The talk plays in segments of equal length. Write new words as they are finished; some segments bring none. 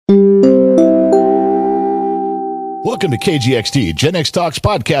Welcome to KGXT, Gen X Talks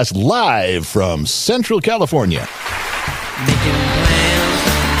podcast, live from Central California. Making plans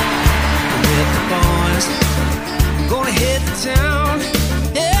with the boys. I'm gonna hit the town.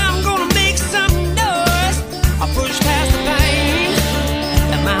 Yeah, I'm gonna make some noise. I'll push past the pain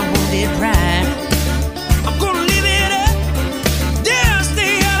and my wounded pride. I'm gonna live it up. Yeah,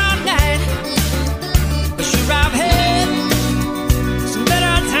 stay out all night. But sure, I've had some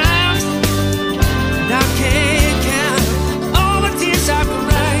better times. And I can't count all the tears I've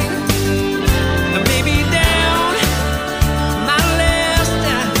cried. And maybe down my last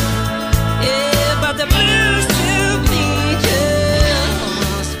time. Yeah, but the blues took me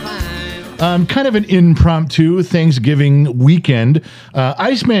just fine. Kind of an impromptu Thanksgiving weekend.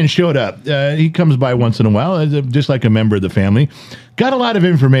 Iceman showed up. He comes by once in a while, just like a member of the family. Got a lot of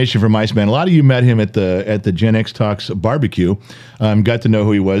information from Iceman. A lot of you met him at the Gen X Talks barbecue. Got to know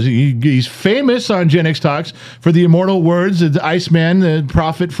who he was. He's famous on Gen X Talks for the immortal words of the Iceman, the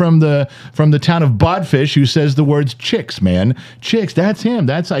prophet from the town of Bodfish, who says the words "chicks, man, chicks." That's him.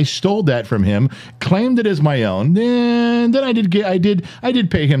 I stole that from him. Claimed it as my own. And then I did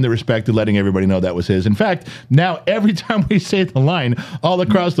pay him the respect of letting everybody know that was his. In fact, now every time we say the line, all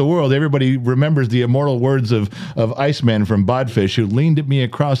across the world, everybody remembers the immortal words of Iceman from Bodfish, who leaned at me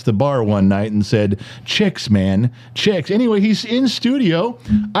across the bar one night and said, "Chicks, man, chicks." Anyway, he's in studio.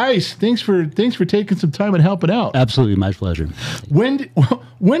 Ice, thanks for taking some time and helping out. Absolutely, my pleasure. When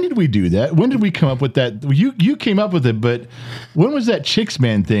did we do that? When did we come up with that? You came up with it, but when was that "Chicks,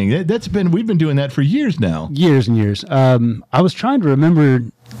 man" thing? We've been doing that for years now. Years and years. I was trying to remember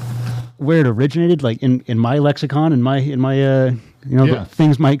where it originated, like in my lexicon, in my Yeah. the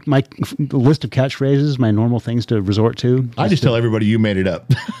things, the list of catchphrases, my normal things to resort to. I just tell everybody you made it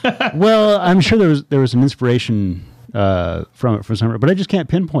up. Well, I'm sure there was some inspiration from it for somewhere, but I just can't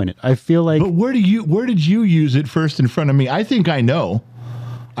pinpoint it. I feel like. But where did you use it first in front of me? I think I know.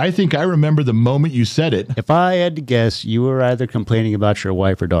 I think I remember the moment you said it. If I had to guess, you were either complaining about your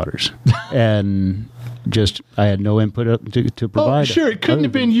wife or daughters, and I had no input to provide. Oh, sure. It couldn't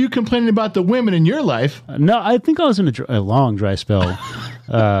have been you complaining about the women in your life. No, I think I was in a long dry spell.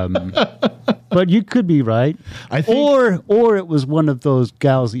 But you could be right. I think, or it was one of those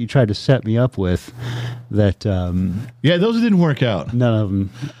gals that you tried to set me up with. That yeah, those didn't work out. None of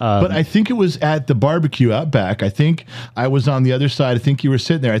them. But I think it was at the barbecue out back. I think I was on the other side. I think you were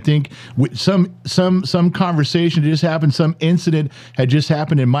sitting there. I think some conversation just happened. Some incident had just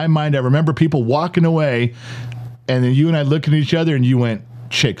happened in my mind. I remember people walking away, and then you and I looking at each other, and you went,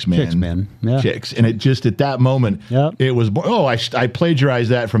 "Chicks, man. Chicks, man. Yeah. Chicks." And it just, at that moment, Yep. it was, I plagiarized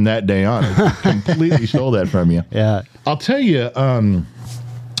that from that day on. I completely stole that from you. Yeah. I'll tell you,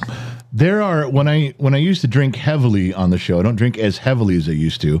 there are, when I used to drink heavily on the show, I don't drink as heavily as I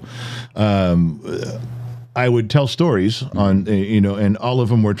used to, I would tell stories on, and all of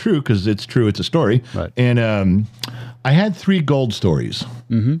them were true because it's true, it's a story. Right. And I had 3 gold stories.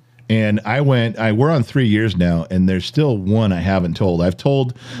 Mm-hmm. And we're on 3 years now, and there's still one I haven't told. I've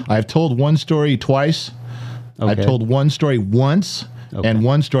told one story twice. Okay. I've told one story once, and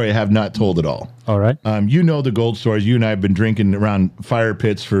one story I have not told at all. All right. You know the gold stories. You and I have been drinking around fire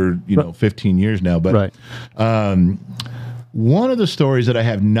pits for 15 years now. But Right. One of the stories that I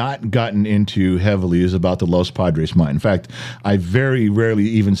have not gotten into heavily is about the Los Padres mine. In fact, I very rarely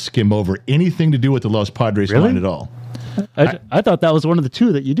even skim over anything to do with the Los Padres mine at all. I thought that was one of the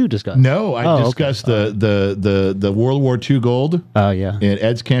 2 that you do discuss. No, I discussed the World War II gold. Oh yeah. At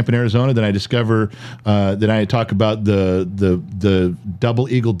Ed's Camp in Arizona. Then I discover then I talk about the double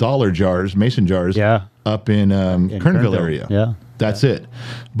eagle dollar jars, mason jars. Yeah. Up in Kernville area. Yeah. That's it.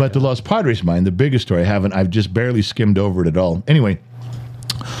 But the Los Padres mine, the biggest story, I've just barely skimmed over it at all. Anyway,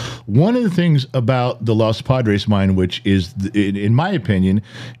 one of the things about the Los Padres mine, which is, in my opinion,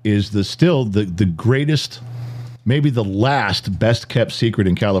 is still the greatest, maybe the last best kept secret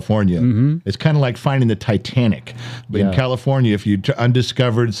in California. Mm-hmm. It's kind of like finding the Titanic. But in California, if you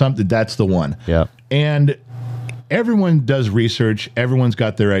undiscovered something, that's the one. Yeah. And everyone does research. Everyone's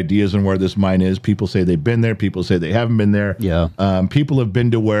got their ideas on where this mine is. People say they've been there. People say they haven't been there. Yeah. People have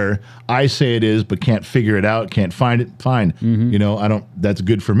been to where I say it is, but can't figure it out, can't find it. Fine. Mm-hmm. That's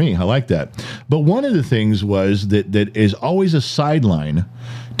good for me. I like that. But one of the things was that is always a sideline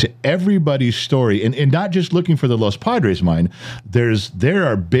to everybody's story, and not just looking for the Los Padres mine. There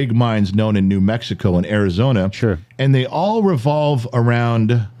are big mines known in New Mexico and Arizona. Sure. And they all revolve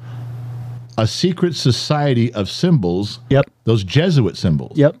around a secret society of symbols. Yep. Those Jesuit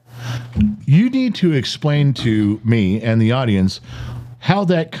symbols. Yep. You need to explain to me and the audience how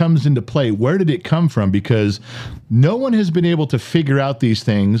that comes into play. Where did it come from? Because no one has been able to figure out these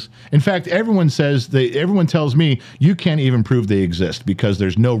things. In fact, everyone tells me you can't even prove they exist because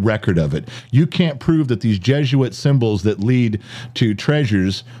there's no record of it. You can't prove that these Jesuit symbols that lead to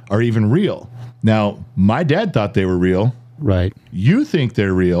treasures are even real. Now, my dad thought they were real. Right. You think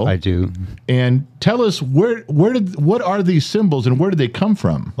they're real. I do. And tell us what are these symbols and where did they come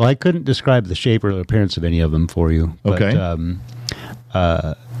from? Well, I couldn't describe the shape or the appearance of any of them for you. But, Okay.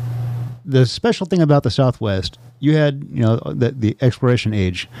 The special thing about the Southwest, you had, the exploration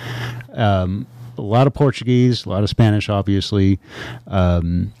age, a lot of Portuguese, a lot of Spanish, obviously,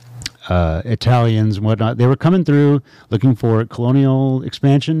 Italians and whatnot. They were coming through looking for colonial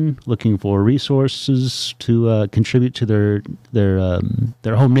expansion, looking for resources to contribute to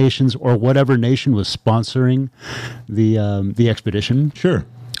their home nations or whatever nation was sponsoring the expedition. Sure.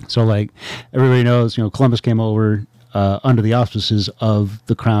 So, like everybody knows, Columbus came over under the auspices of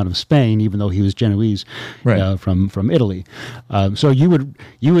the crown of Spain, even though he was Genoese, Right. from Italy. So you would,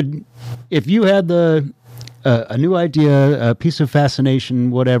 if you had a new idea, a piece of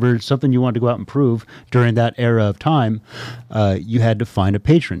fascination, whatever, something you wanted to go out and prove during that era of time, you had to find a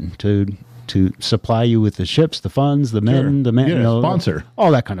patron to supply you with the ships, the funds, the men, Yeah, sponsor,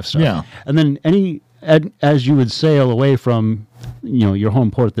 all that kind of stuff. Yeah. And then as you would sail away from your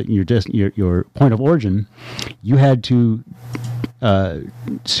home port, that your point of origin, you had to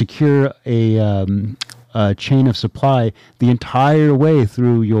secure a chain of supply the entire way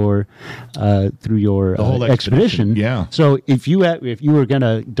through your whole expedition. Yeah. So if you were going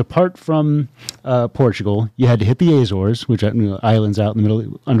to depart from Portugal, you had to hit the Azores, which are islands out in the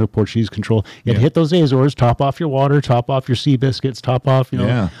middle under Portuguese control. You had to hit those Azores, top off your water, top off your sea biscuits, top off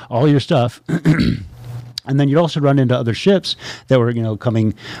all your stuff. And then you'd also run into other ships that were,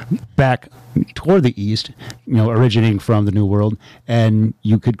 coming back toward the east, originating from the New World, and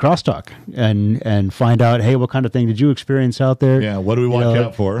you could crosstalk and find out, hey, what kind of thing did you experience out there? Yeah, what do we watch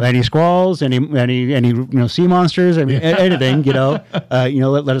out for? Any squalls, any sea monsters, anything,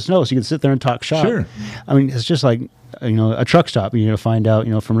 let us know so you can sit there and talk shop. Sure. I mean, it's just like a truck stop. Find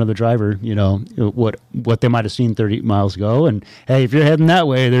out from another driver, what they might have seen 30 miles ago, and hey, if you're heading that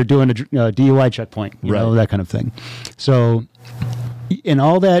way, they're doing a DUI checkpoint, that kind of thing. So, in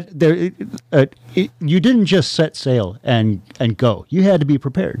all that, you didn't just set sail and go. You had to be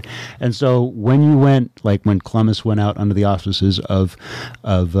prepared. And so when you went, like when Columbus went out under the auspices of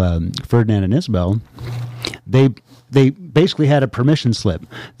Ferdinand and Isabel, they basically had a permission slip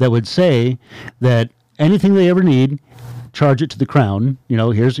that would say that anything they ever need, charge it to the crown.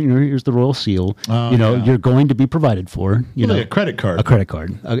 Here's the royal seal. You're going to be provided for. Like a credit card. A credit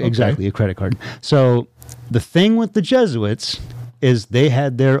card. Exactly, a credit card. So the thing with the Jesuits is they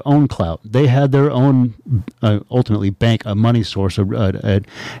had their own clout. They had their own, ultimately, bank, a money source, a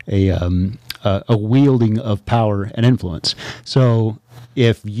wielding of power and influence. So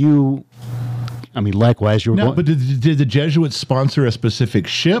if you... likewise, you're but did the Jesuits sponsor a specific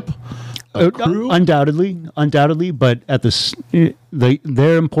ship? A crew? Undoubtedly, but at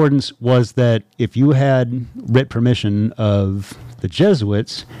their importance was that if you had writ permission of the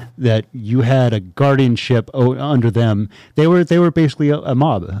Jesuits, that you had a guardianship under them. They were basically a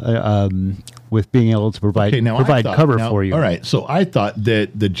mob with being able to provide cover for you. All right, so I thought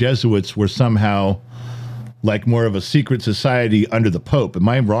that the Jesuits were somehow like more of a secret society under the Pope. Am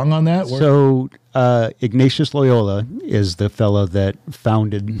I wrong on that? So Ignatius Loyola is the fellow that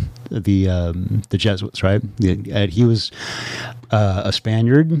founded the Jesuits, right? He was a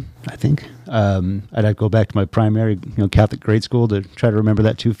Spaniard, I think. I'd have to go back to my primary Catholic grade school to try to remember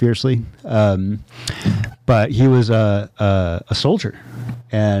that too fiercely. But he was a soldier.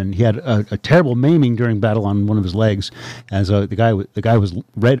 And he had a terrible maiming during battle on one of his legs, and so the guy was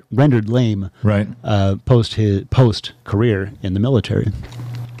rendered lame, right? Post career in the military,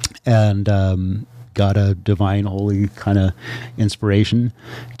 and got a divine, holy kind of inspiration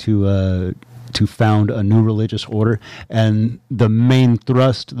to found a new religious order, and the main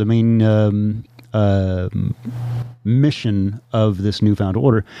thrust, mission of this newfound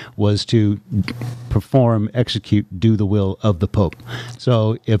order was to do the will of the Pope.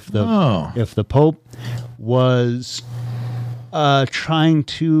 So if the Pope was trying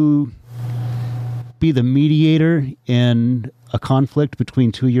to be the mediator in a conflict between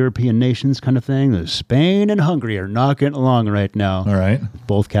two European nations kind of thing, Spain and Hungary are not getting along right now. All right.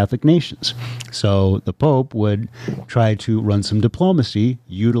 Both Catholic nations. So the Pope would try to run some diplomacy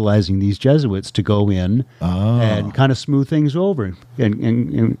utilizing these Jesuits to go in and kind of smooth things over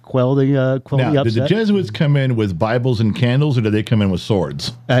and quell the upset. Did the Jesuits come in with Bibles and candles, or did they come in with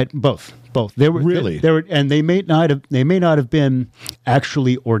swords? Both. Both. They were Really? They were, and they may not have been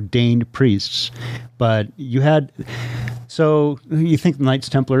actually ordained priests, but you had. So you think the Knights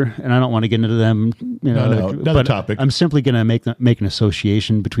Templar, and I don't want to get into them. No, another but topic. I'm simply going to make an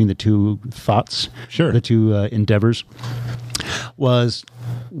association between the two thoughts. Sure. The two endeavors was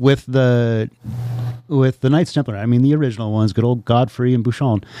with the Knights Templar. I mean, the original ones, good old Godfrey and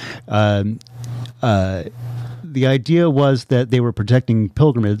Bouchon. The idea was that they were protecting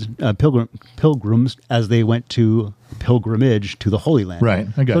pilgrims as they went to pilgrimage to the Holy Land. Right,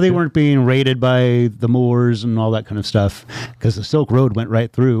 I got So they you. weren't being raided by the Moors and all that kind of stuff, because the Silk Road went right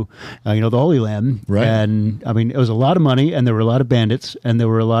through, the Holy Land. Right. And I mean, it was a lot of money, and there were a lot of bandits, and there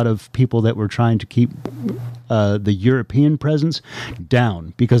were a lot of people that were trying to keep the European presence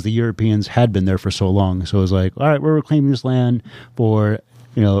down, because the Europeans had been there for so long. So it was like, all right, we're reclaiming this land for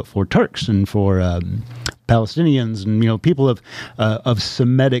Turks and for Palestinians and people of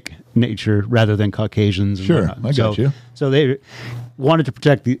Semitic nature rather than Caucasians. And Sure, whatnot. I got you. So they wanted to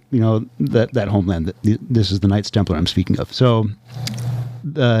protect that homeland. This is the Knights Templar I'm speaking of. So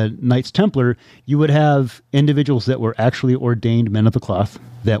the Knights Templar, you would have individuals that were actually ordained men of the cloth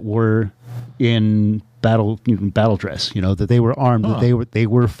that were in battle dress, that they were armed, that they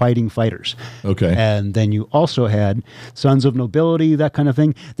were fighting fighters. Okay. And then you also had sons of nobility, that kind of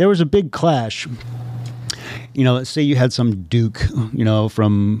thing. There was a big clash. Let's say you had some duke,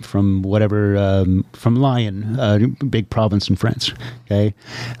 from whatever, from Lyon, big province in France. Okay.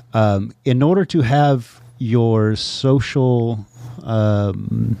 In order to have your social,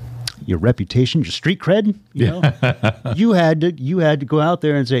 your reputation, your street cred, you had to go out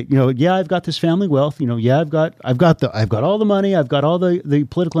there and say, yeah, I've got this family wealth, yeah, I've got all the money, I've got all the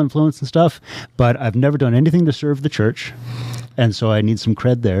political influence and stuff, but I've never done anything to serve the church. And so I need some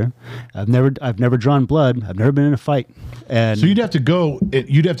cred there. I've never drawn blood. I've never been in a fight. And So you'd have to go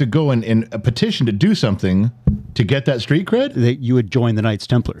and petition to do something to get that street cred? that you would join the Knights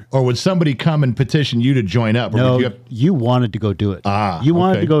Templar. Or would somebody come and petition you to join up? Or No, would you wanted to go do it. You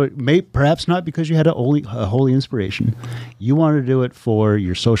wanted okay. to go, perhaps not because you had a holy inspiration. You wanted to do it for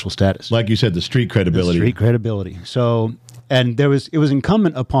your social status. Like you said, the street credibility. Street credibility. So, and it was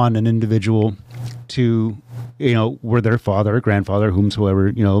incumbent upon an individual to, were their father or grandfather,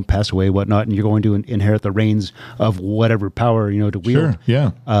 whomsoever, pass away, whatnot, and you're going to inherit the reins of whatever power, to wield.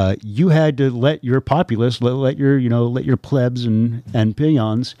 Sure, yeah. You had to let your populace, let your plebs and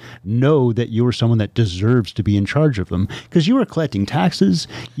peons know that you were someone that deserves to be in charge of them, because you were collecting taxes,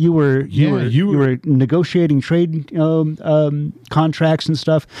 you were negotiating trade contracts and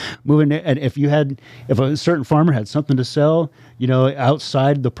stuff, moving. And if a certain farmer had something to sell,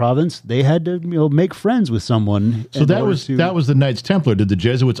 outside the province, they had to make friends with someone. So that was the Knights Templar. Did the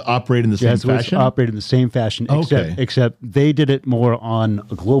Jesuits operate in the same fashion? Operated in the same fashion, Okay. except they did it more on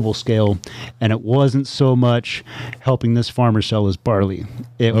a global scale, and it wasn't so much helping this farmer sell his barley.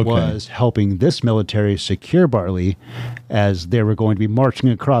 It was helping this military secure barley as they were going to be marching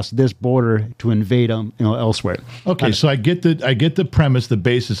across this border to invade elsewhere. Okay, so I get the premise, the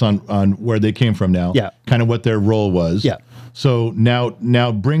basis on where they came from now. Yeah. Kind of what their role was. Yeah. So now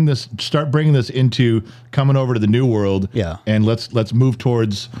start bringing this into coming over to the New World. Yeah. And let's move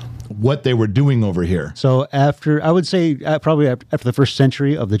towards what they were doing over here. So I would say probably after the first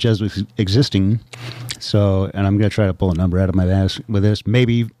century of the Jesuits existing, and I'm going to try to pull a number out of my ass with this,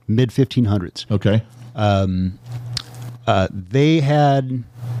 maybe mid 1500s. Okay. They had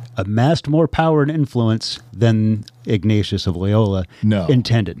amassed more power and influence than Ignatius of Loyola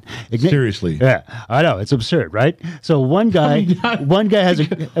intended. Seriously. Yeah, I know, it's absurd, right? So one guy has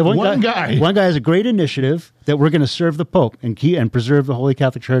a great initiative that we're going to serve the Pope and preserve the Holy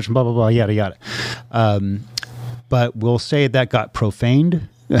Catholic Church and blah blah blah yada yada. But we'll say that got profaned.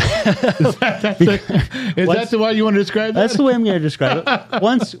 Is that the way you want to describe that? That's the way I'm going to describe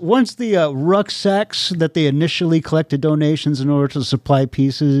it. Once the rucksacks that they initially collected donations in order to supply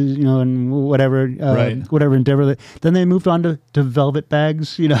pieces, and whatever endeavor, then they moved on to velvet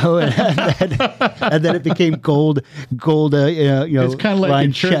bags, and then it became gold. It's kind of like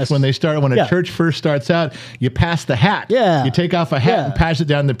in church when a church first starts out, you pass the hat. Yeah. You take off a hat and pass it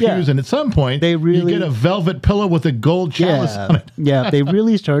down the pews, and at some point you get a velvet pillow with a gold chalice on it. Yeah, they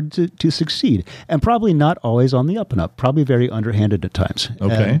really started to succeed, and probably not always on the up and up, probably very underhanded at times.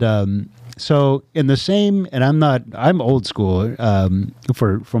 Okay. And so in the same, and I'm old school,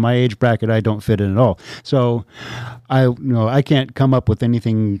 for my age bracket, I don't fit in at all. So I can't come up with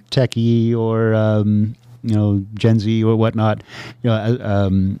anything techie or Gen Z or whatnot,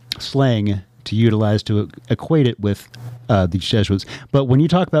 slang to utilize to equate it with the Jesuits. But when you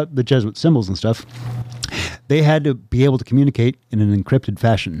talk about the Jesuit symbols and stuff, they had to be able to communicate in an encrypted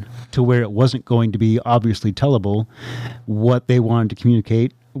fashion to where it wasn't going to be obviously tellable what they wanted to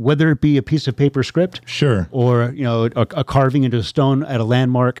communicate, whether it be a piece of paper script, Sure. or a carving into a stone at a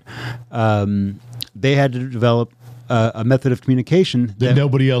landmark. They had to develop a method of communication that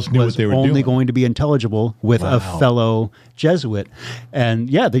nobody else knew what they were only doing. going to be intelligible with a fellow Jesuit. And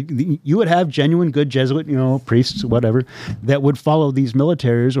yeah, you would have genuine good Jesuit, priests, whatever, that would follow these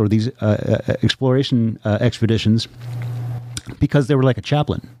militaries or these exploration expeditions, because they were like a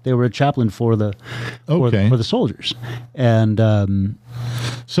chaplain. They were a chaplain for the for the soldiers. And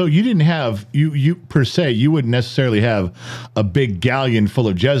so you didn't have you per se. You wouldn't necessarily have a big galleon full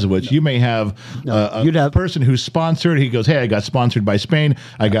of Jesuits. No. You may have you'd have a person who's sponsored. He goes, "Hey, I got sponsored by Spain.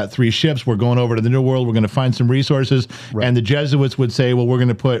 I got 3 ships. We're going over to the New World. We're going to find some resources." Right. And the Jesuits would say, "Well, we're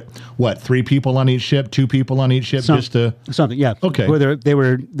going to put 3 people on each ship, 2 people on each ship, just to something." Yeah. Okay.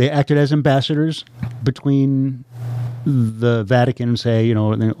 Where they acted as ambassadors between the Vatican, say,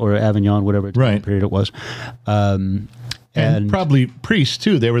 or Avignon, whatever period it was. And probably priests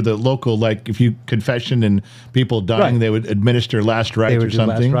too. They were the local, like if you confession and people dying, they would administer last rites or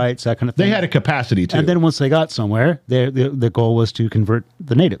something. Last rites, that kind of thing. They had a capacity too. And then once they got somewhere, the goal was to convert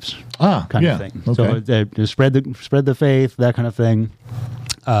the natives. Kind of thing. Okay. So to spread the faith, that kind of thing.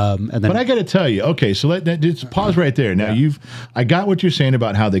 And then, but I got to tell you, okay, so just pause right there. Now I got what you're saying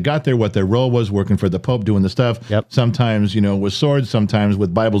about how they got there, what their role was, working for the Pope, doing the stuff. Yep. Sometimes, with swords, sometimes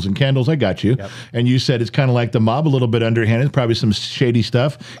with Bibles and candles. I got you. Yep. And you said it's kind of like the mob, a little bit underhanded, probably some shady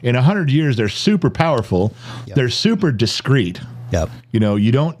stuff. In 100 years, they're super powerful. Yep. They're super discreet. Yep.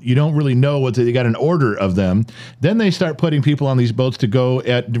 You don't really know what they got an order of them. Then they start putting people on these boats to go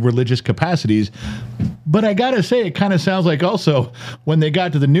at religious capacities. But I got to say, it kind of sounds like also when they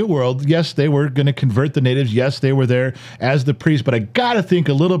got to the New World, yes, they were going to convert the natives. Yes, they were there as the priests. But I got to think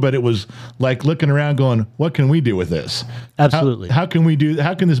a little bit it was like looking around going, what can we do with this? Absolutely. How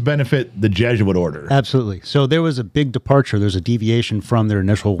can this benefit the Jesuit order? Absolutely. So there was a big departure. There's a deviation from their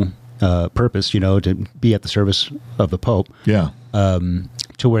initial purpose, to be at the service of the Pope. Yeah.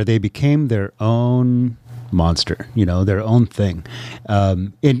 To where they became their own monster, their own thing.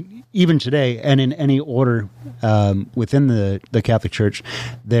 Even today, and in any order within the Catholic Church,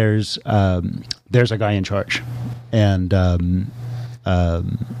 there's a guy in charge, and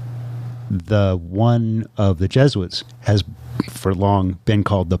the one of the Jesuits has for long been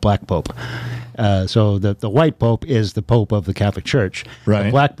called the Black Pope. So the white pope is the pope of the Catholic Church. Right.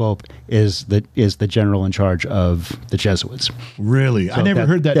 The black pope is the general in charge of the Jesuits. Really? So I never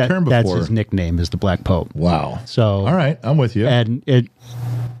heard that term before. That's his nickname, is the Black Pope. Wow. So all right, I'm with you. And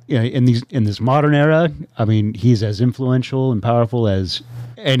in this modern era, I mean, he's as influential and powerful as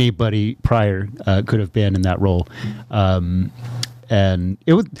anybody prior could have been in that role. And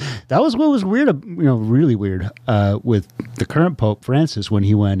that was what was weird, really weird with the current Pope Francis when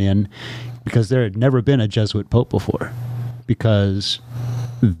he went in, because there had never been a Jesuit Pope before, because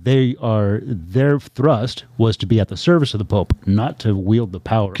their thrust was to be at the service of the Pope, not to wield the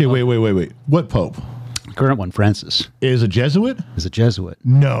power. Okay, wait. What Pope? Current one, Francis, is a Jesuit? Is a Jesuit.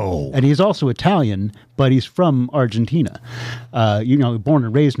 No. And he's also Italian, but he's from Argentina. Born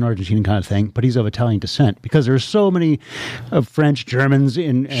and raised in Argentina kind of thing, but he's of Italian descent, because there's so many French, Germans,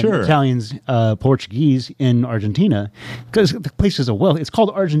 and Italians, Portuguese in Argentina, because the place is it's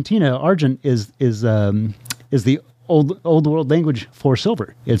called Argentina. Argent is the old world language for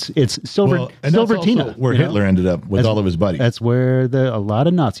silver. It's silver. Well, and silvertina. That's also where Hitler ended up with all of his buddies. That's where a lot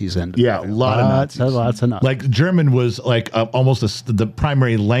of Nazis ended. Yeah, lots of Nazis. Like German was like almost the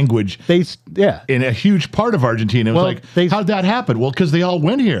primary language. In a huge part of Argentina. It was how'd that happen? Well, because they all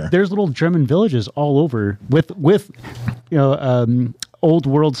went here. There's little German villages all over with old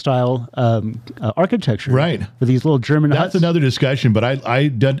world style architecture, right? For these little German That's huts. Another discussion, but I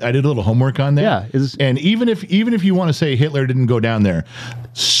did a little homework on that. Yeah, and even if you want to say Hitler didn't go down there,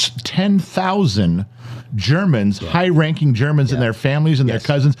 10,000 Germans, high-ranking Germans and their families and their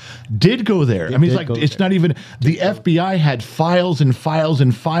cousins did go there. I mean, it's not even the FBI had files and files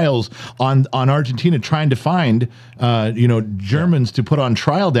and files on Argentina trying to find Germans to put on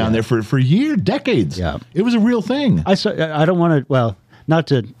trial down there for decades. Yeah, it was a real thing. I don't want to not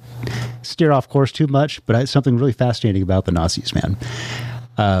to steer off course too much, but something really fascinating about the Nazis, man,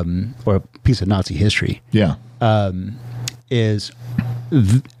 or a piece of Nazi history. Yeah, is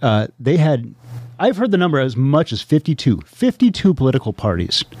they had. I've heard the number as much as 52 political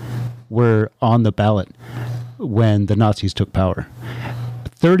parties were on the ballot when the Nazis took power.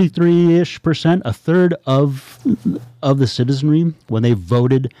 33-ish%, a third of the citizenry, when they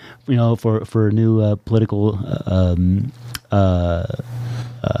voted, for a new political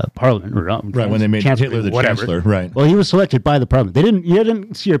parliament, or Right, when they made Hitler the chancellor, right. Well, he was selected by the parliament. You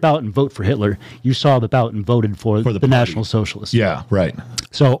didn't see your ballot and vote for Hitler. You saw the ballot and voted for the National Socialists. Yeah, right.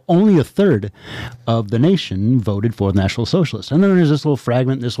 So only a third of the nation voted for the National Socialists. And then there's this little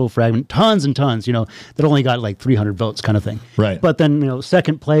fragment, tons and tons, that only got like 300 votes kind of thing. Right. But then,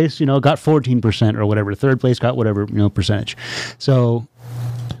 second place, got 14% or whatever. Third place got whatever, percentage. So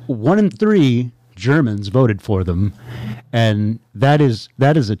 1 in 3 Germans voted for them, and that is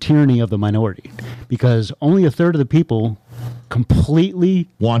a tyranny of the minority, because only a third of the people completely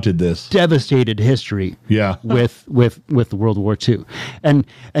wanted this, devastated history. Yeah. with the World War II, and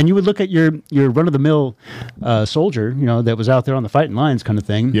you would look at your run of the mill soldier, that was out there on the fighting lines kind of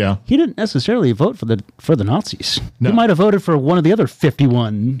thing. Yeah. He didn't necessarily vote for the Nazis. No. He might have voted for one of the other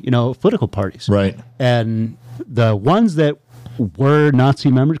 51 political parties. Right. And the ones that were Nazi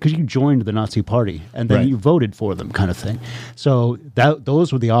members, because you joined the Nazi party and then Right. you voted for them, kind of thing. So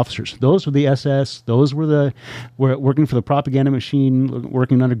those were the officers, those were the SS, those were working for the propaganda machine,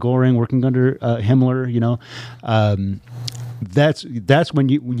 working under Goering, working under Himmler. That's when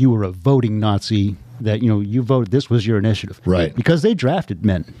you were a voting Nazi. That you voted. This was your initiative, right? Because they drafted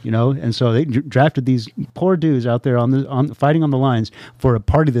men, and so they drafted these poor dudes out there on fighting on the lines for a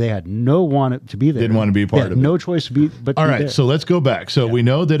party that they had no want to be there. Didn't want to be part of it. No choice to be. But all right, so let's go back. So we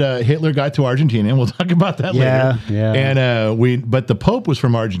know that Hitler got to Argentina, and we'll talk about that later. Yeah. And but the Pope was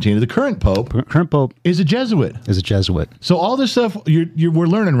from Argentina. The current Pope is a Jesuit. So all this stuff we're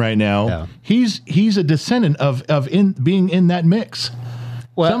learning right now. Yeah. He's a descendant of being in that mix.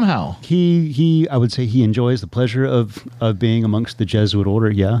 Well, somehow he I would say he enjoys the pleasure of being amongst the Jesuit order.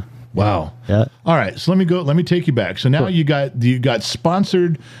 Yeah. Wow. Yeah. All right. So let me take you back. So now you got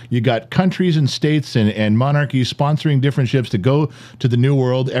sponsored. You got countries and states and monarchies sponsoring different ships to go to the New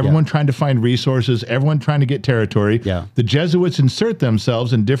World. Everyone trying to find resources. Everyone trying to get territory. Yeah. The Jesuits insert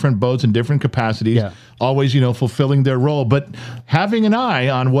themselves in different boats in different capacities. Yeah. Always fulfilling their role, but having an eye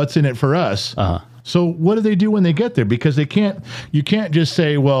on what's in it for us. So what do they do when they get there? Because you can't just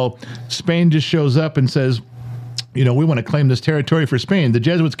say, well, Spain just shows up and says, we want to claim this territory for Spain. The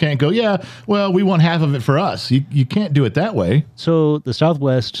Jesuits can't go, yeah, well, we want half of it for us. You can't do it that way. So the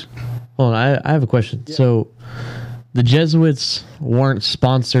Southwest. Hold on, I have a question. Yeah. So the Jesuits weren't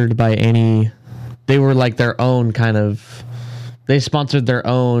sponsored by any, they were like their own they sponsored their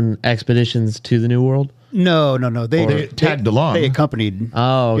own expeditions to the New World? No. They tagged along. They accompanied.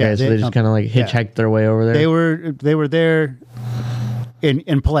 Oh, okay. So they just kind of like hitchhiked their way over there. They were there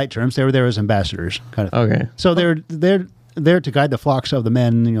in polite terms. They were there as ambassadors, kind of. Okay. So they're there to guide the flocks of the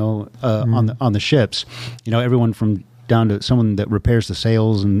men, on the ships. Everyone from down to someone that repairs the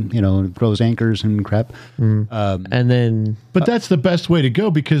sails and throws anchors and crap. And then, but that's the best way to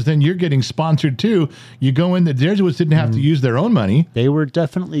go, because then you're getting sponsored too. You go in. The Jesuits didn't have to use their own money. They were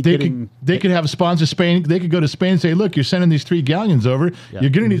definitely They could have sponsor Spain. They could go to Spain and say, "Look, you're sending these 3 galleons over. Yeah. You're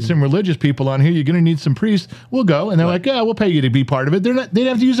going to need some religious people on here. You're going to need some priests. We'll go." And they're like, "Yeah, we'll pay you to be part of it." They'd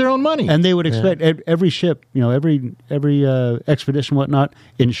have to use their own money. And they would expect every ship, every expedition, whatnot,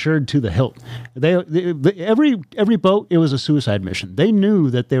 insured to the hilt. Every boat. It was a suicide mission. They knew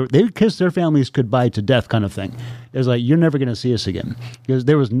that they kissed their families goodbye to death, kind of thing. It was like, you're never going to see us again, because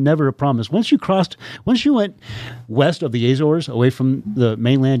there was never a promise. Once you went west of the Azores, away from the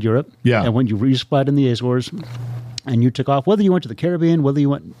mainland Europe, and when you resupplied in the Azores, and you took off, whether you went to the Caribbean, whether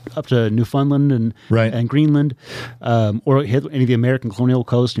you went up to Newfoundland and Greenland, or hit any of the American colonial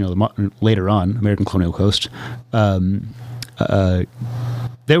coast, later on American colonial coast. There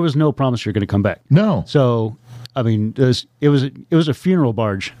was no promise you're going to come back. No. So, I mean, it was a funeral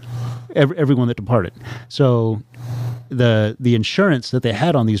barge, everyone that departed. So the insurance that they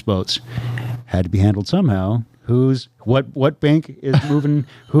had on these boats had to be handled somehow. What bank is moving?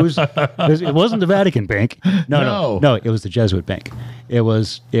 It wasn't the Vatican Bank. No, it was the Jesuit Bank. It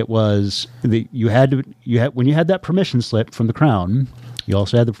was when you had that permission slip from the Crown. You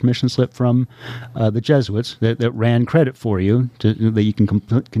also had the permission slip from the Jesuits that ran credit for you that you can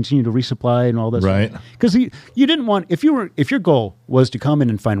continue to resupply and all this. Right. Because you didn't want, if your goal was to come in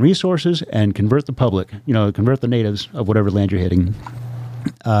and find resources and convert the public, convert the natives of whatever land you're hitting.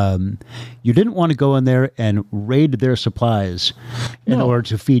 You didn't want to go in there and raid their supplies in order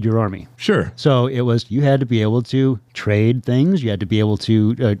to feed your army. Sure. So you had to be able to trade things. You had to be able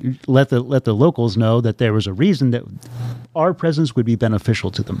to let the locals know that there was a reason that our presence would be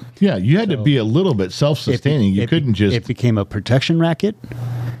beneficial to them. Yeah, you had to be a little bit self-sustaining. You couldn't just... It became a protection racket,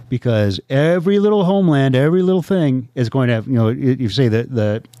 because every little homeland, every little thing is going to have, you say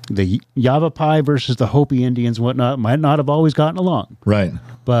that the Yavapai versus the Hopi Indians and whatnot might not have always gotten along. Right.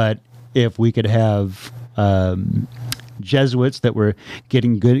 But if we could have Jesuits that were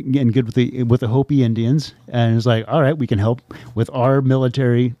getting good with the Hopi Indians, and it's like, all right, we can help with our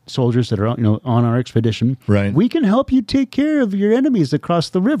military soldiers that are on our expedition. Right. We can help you take care of your enemies across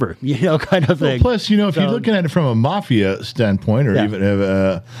the river, kind of thing. Plus, if you're looking at it from a mafia standpoint, or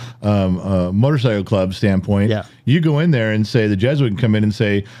even a motorcycle club standpoint, you go in there and say the Jesuit can come in and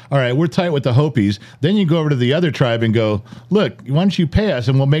say, all right, we're tight with the Hopis. Then you go over to the other tribe and go, look, why don't you pay us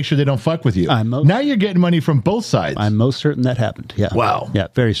and we'll make sure they don't fuck with you. Now you're getting money from both sides. I'm most certain that happened. Yeah. Wow. Yeah,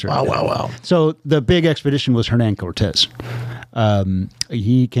 very certain. Wow. So the big expedition was Hernan Cortez.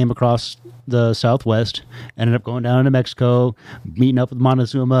 He came across the Southwest, ended up going down into Mexico, meeting up with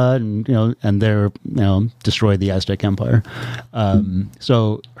Montezuma, and they're destroyed the Aztec Empire.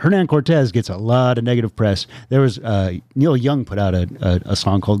 So Hernan Cortez gets a lot of negative press. There was Neil Young put out a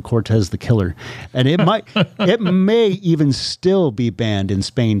song called "Cortez the Killer," and it may even still be banned in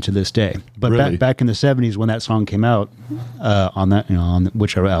Spain to this day. But really? back in the '70s when that song came out, on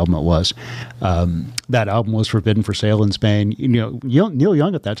whichever album it was, that album was forbidden for sale in Spain. Neil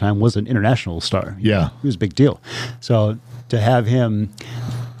Young at that time was an international star. Yeah. He was a big deal. So to have him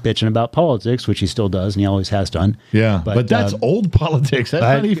bitching about politics, which he still does and he always has done. Yeah. But that's old politics. That's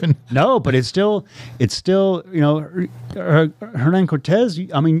not even. No, but it's still, Hernan Cortez,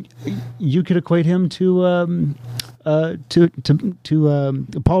 I mean, you could equate him to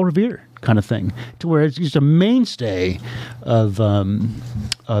Paul Revere kind of thing, to where it's just a mainstay of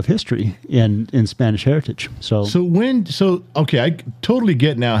history in Spanish heritage. So okay, I totally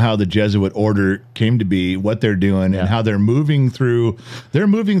get now how the Jesuit order came to be, what they're doing, and how they're moving through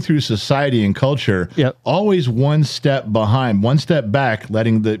society and culture. Yep. Always one step behind, one step back,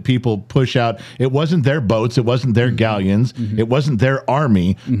 letting the people push out. It wasn't their boats, it wasn't their galleons, it wasn't their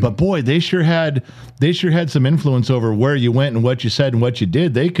army, but boy, they sure had some influence over where you went and what you said and what you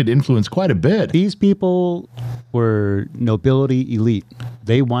did. They could influence quite a bit. These people were nobility elite.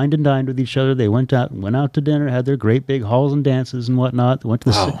 They wined and dined with each other. They went out to dinner, had their great big halls and dances and whatnot. They went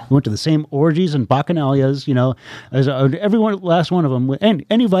to the same orgies and bacchanalias. Every last one of them. And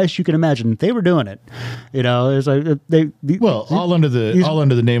any vice you can imagine, they were doing it. It's like all under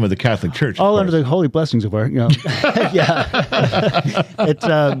the name of the Catholic Church. All under the holy blessings of our. Yeah. It's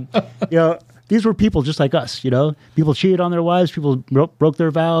these were people just like us, People cheated on their wives. People broke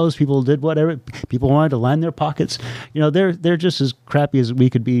their vows. People did whatever. People wanted to line their pockets. They're just as crappy as we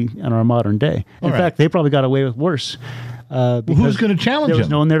could be in our modern day. In fact, they probably got away with worse. Who's going to challenge them? There was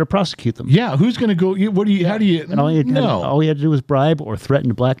no one there to prosecute them. Yeah, who's going to go? How do you? And all you had to do was bribe or threaten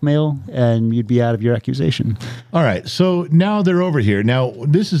to blackmail, and you'd be out of your accusation. All right, so now they're over here. Now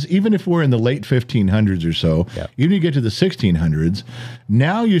this is even if we're in the late 1500s or so. Yeah. Even you get to the 1600s.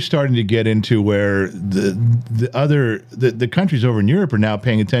 Now you're starting to get into where the countries over in Europe are now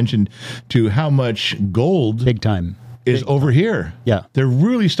paying attention to how much gold Big time is over here. Yeah, they're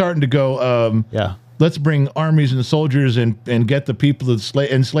really starting to go. Let's bring armies and soldiers and get the people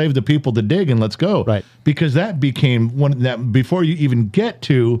to enslave the people to dig, and let's go. Right. Because that became that before you even get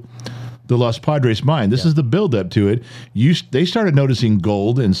to the Los Padres mine. This is the buildup to it. They started noticing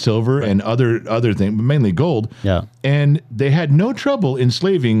gold and silver and other things, but mainly gold. Yeah. And they had no trouble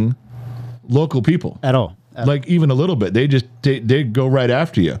enslaving local people at all. Like even a little bit. They go right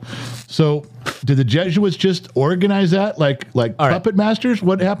after you. So did the Jesuits just organize that like puppet masters?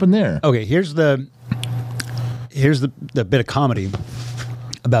 What happened there? Okay, here's the bit of comedy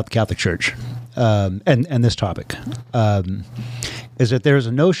about the Catholic Church and this topic is that there's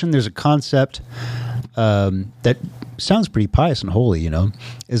a concept that sounds pretty pious and holy,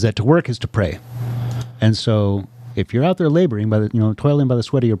 is that to work is to pray. And so if you're out there laboring toiling by the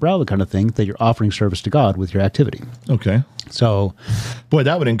sweat of your brow, the kind of thing, that you're offering service to God with your activity. Okay. So, boy,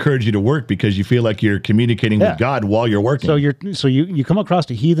 that would encourage you to work because you feel like you're communicating with God while you're working. So you come across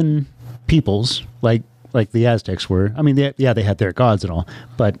to heathen peoples like the Aztecs were. I mean, they had their gods and all,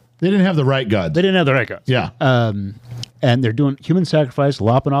 but they didn't have the right gods. Yeah. And they're doing human sacrifice,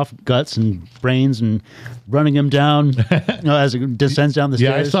 lopping off guts and brains and running them down, as it descends down the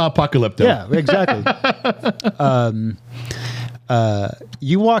stairs. Yeah, I saw Apocalypto. Yeah, exactly.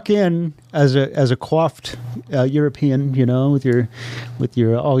 You walk in as a coiffed European, with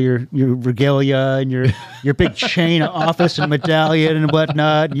all your regalia and your big chain office and medallion and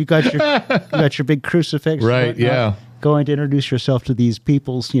whatnot. You got your big crucifix, right? Yeah. Going to introduce yourself to these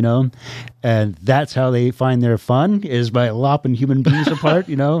peoples, and that's how they find their fun, is by lopping human beings apart,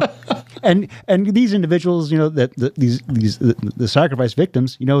 and these individuals, the sacrifice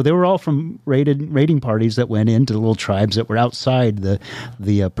victims, they were all from raiding parties that went into the little tribes that were outside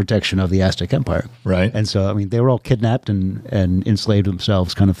the protection of the Aztec Empire. Right. And so, I mean, they were all kidnapped and enslaved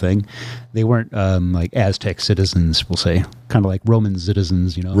themselves, kind of thing. They weren't like Aztec citizens, we'll say, kind of like Roman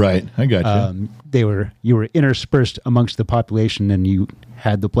citizens, Right. I got you. You were interspersed amongst the population, and you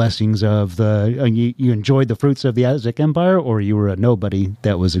had the blessings of you enjoyed the fruits of the Aztec Empire, or you were a nobody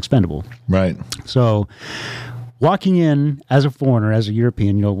that was expendable. Right. So walking in as a foreigner, as a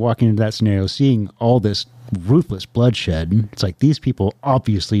European, walking into that scenario, seeing all this ruthless bloodshed, it's like these people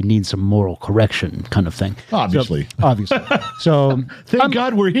obviously need some moral correction, kind of thing. Obviously. So Thank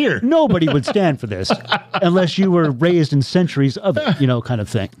God we're here. Nobody would stand for this unless you were raised in centuries of it, kind of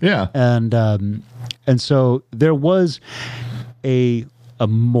thing. Yeah. And so there was a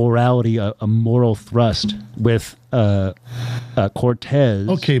morality, a moral thrust with Cortez.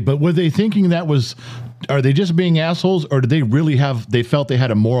 Okay, but were they thinking that was? Are they just being assholes, or did they really they felt they had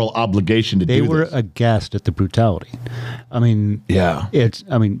a moral obligation to do this? They were aghast at the brutality. I mean, yeah.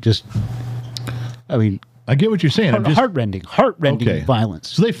 I get what you're saying. Heartrending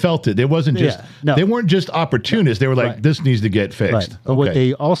violence. So they felt it. It wasn't just, they weren't just opportunists. They were like, this needs to get fixed. Right. But what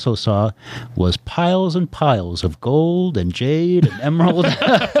they also saw was piles and piles of gold and jade and emerald.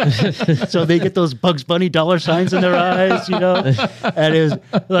 So they get those Bugs Bunny dollar signs in their eyes, and it's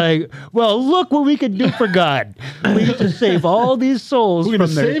like, well, look what we can do for God. We get to save all these souls. We're going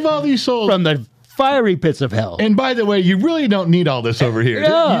to save all these souls from the fiery pits of hell. And by the way, you really don't need all this over here.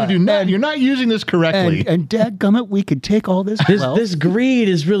 Yeah. You do not. You're not using this correctly. And dadgummit, we could take all this wealth. This greed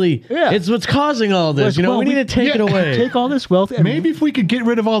is really, it's what's causing all this. We need to take it away. Take all this wealth. And maybe if we could get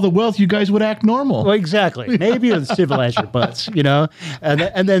rid of all the wealth, you guys would act normal. Well, exactly. Maybe it'll civilize your butts,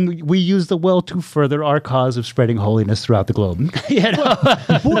 And then we use the wealth to further our cause of spreading holiness throughout the globe.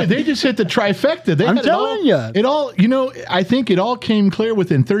 Boy, they just hit the trifecta. I'm telling you. It all, I think it all came clear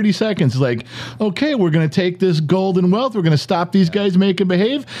within 30 seconds. Like, okay, we're going to take this golden wealth. We're going to stop these guys making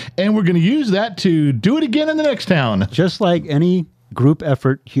behave, and we're going to use that to do it again in the next town. Just like any group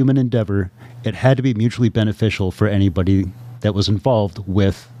effort, human endeavor, it had to be mutually beneficial for anybody that was involved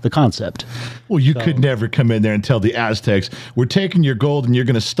with the concept. Well, you could never come in there and tell the Aztecs, we're taking your gold and you're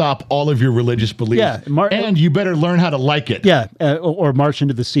going to stop all of your religious beliefs. Yeah, and you better learn how to like it. Yeah, or march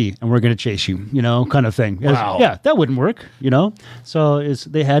into the sea and we're going to chase you, kind of thing. Wow. Yeah, that wouldn't work, So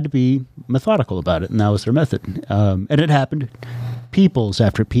they had to be methodical about it, and that was their method. And it happened. Peoples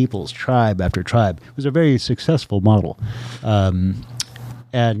after peoples, tribe after tribe. It was a very successful model.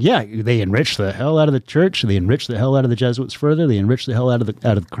 And they enriched the hell out of the church. They enriched the hell out of the Jesuits further. They enriched the hell out of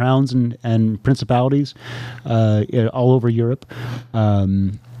the crowns and principalities all over Europe.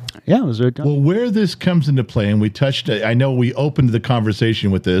 It was well, where this comes into play, and we touched. I know we opened the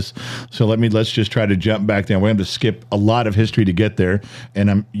conversation with this, so let's just try to jump back there. We're going to skip a lot of history to get there,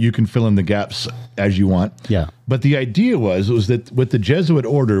 and you can fill in the gaps as you want. Yeah. But the idea was that with the Jesuit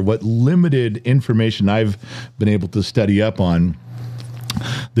order, what limited information I've been able to study up on.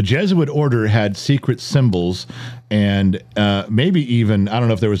 The Jesuit order had secret symbols, and maybe even, I don't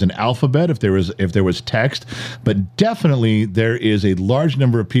know if there was an alphabet, if there was text, but definitely there is a large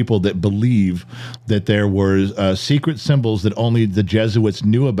number of people that believe that there were secret symbols that only the Jesuits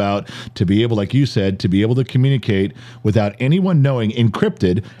knew about, to be able, like you said, to be able to communicate without anyone knowing,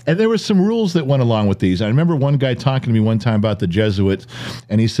 encrypted. And there were some rules that went along with these. I remember one guy talking to me one time about the Jesuits,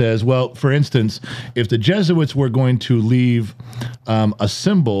 and he says, well, for instance, if the Jesuits were going to leave a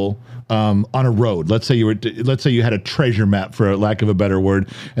symbol on a road. Let's say you had a treasure map, for lack of a better word,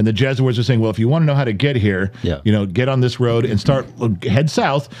 and the Jesuits are saying, well, if you want to know how to get here, get on this road and head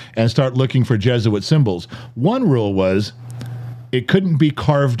south and start looking for Jesuit symbols. One rule was it couldn't be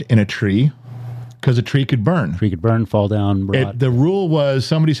carved in a tree, because a tree could burn. Tree could burn, fall down, rot.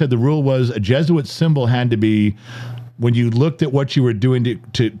 Somebody said the rule was a Jesuit symbol had to be, when you looked at what you were doing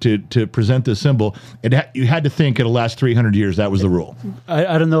to present the symbol, you had to think it'll last 300 years. That was the rule.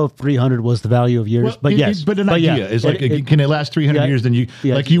 I don't know if 300 was the value of years, but yes. But an idea is like, can it last 300 years? Then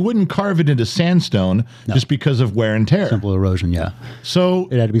you wouldn't carve it into sandstone just because of wear and tear. Simple erosion, yeah. So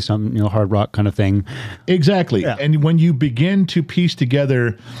it had to be some hard rock kind of thing. Exactly. Yeah. And when you begin to piece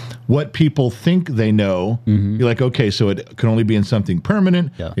together what people think they know, you're like, okay, so it can only be in something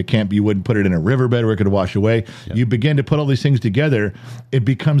permanent. Yeah. It can't be. You wouldn't put it in a riverbed where it could wash away. Yeah. You begin to put all these things together, it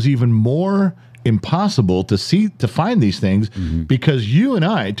becomes even more impossible to find these things, because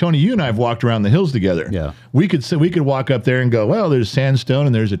Tony, you and I have walked around the hills together. Yeah, we could walk up there and go, well, there's sandstone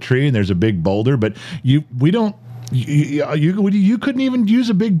and there's a tree and there's a big boulder, but you couldn't even use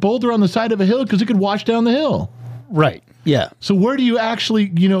a big boulder on the side of a hill because it could wash down the hill. Right. Yeah. So where do you actually,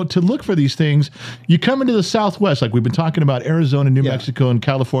 to look for these things? You come into the Southwest, like we've been talking about Arizona, New Mexico, and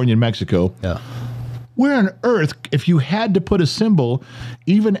California and Mexico. Yeah. Where on earth, if you had to put a symbol,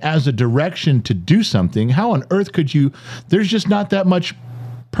 even as a direction to do something, how on earth could you? There's just not that much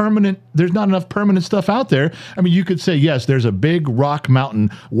there's not enough permanent stuff out there. I mean, you could say, yes, there's a big rock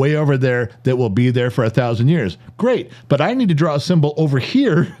mountain way over there that will be there for 1,000 years. Great. But I need to draw a symbol over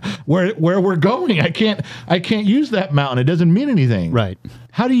here where we're going. I can't use that mountain. It doesn't mean anything. Right.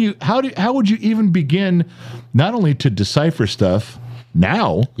 How would you even begin not only to decipher stuff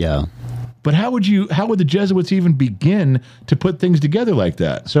now, Yeah. but how would the Jesuits even begin to put things together like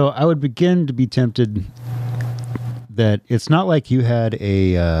that? So I would begin to be tempted that it's not like you had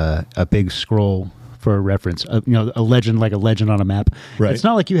a big scroll for a reference, a legend, like a legend on a map. Right. It's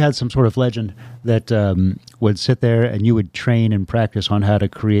not like you had some sort of legend that would sit there and you would train and practice on how to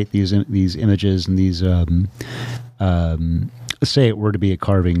create these images and these, say it were to be a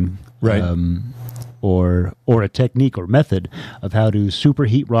carving, Right. Or a technique or method of how to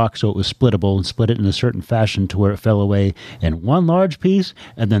superheat rock so it was splittable and split it in a certain fashion to where it fell away in one large piece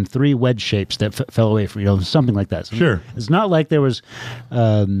and then 3 wedge shapes that fell away from, something like that. So Sure. It's not like there was,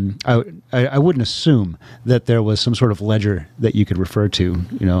 I wouldn't assume that there was some sort of ledger that you could refer to,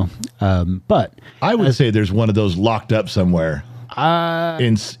 but I would say there's one of those locked up somewhere.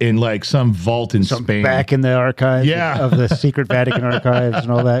 In like some vault in Spain. back in the archives Yeah. of the secret Vatican archives and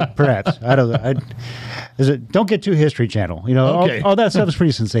all that. Perhaps. I don't know. Don't get too History Channel. Okay. All that stuff is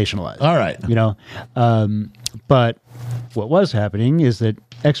pretty sensationalized. All right. But what was happening is that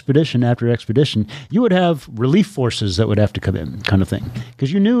expedition after expedition, you would have relief forces that would have to come in, kind of thing.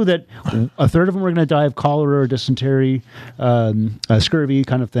 Because you knew that a third of them were going to die of cholera or dysentery, scurvy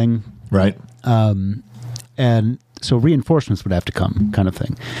kind of thing. Right. And so reinforcements would have to come, kind of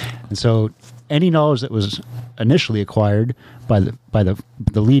thing. And so any knowledge that was initially acquired by the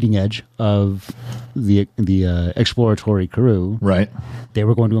leading edge of the exploratory crew, Right. they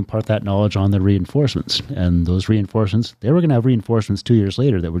were going to impart that knowledge on the reinforcements. And those reinforcements, they were going to have reinforcements 2 years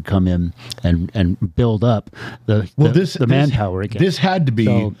later that would come in and build up the manpower again. This had to be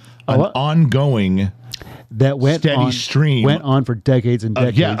So, an ongoing that went steady stream went on for decades and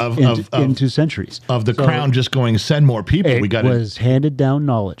decades into centuries of the So crown just going, send more people. It was handed down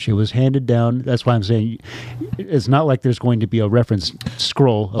knowledge. It was handed down. That's why I'm saying it's not like there's going to be a reference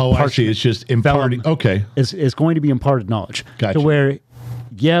scroll. Of I see. It's just imparting. Okay. It's going to be imparted knowledge. Gotcha. To where,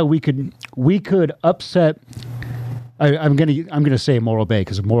 we could upset. I'm gonna say Morro Bay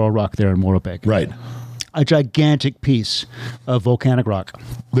because of Morro Rock there in Morro Bay. Right. A gigantic piece of volcanic rock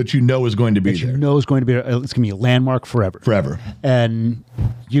That is going to be there. is going to be. It's going to be a landmark forever. Forever. And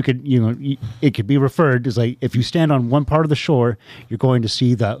you could, it could be referred as like if you stand on one part of the shore, you're going to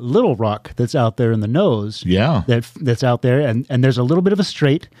see the little rock that's out there in the nose. Yeah. That's out there, and there's a little bit of a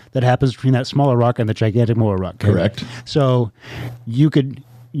strait that happens between that smaller rock and the gigantic Morro rock. Correct. So you could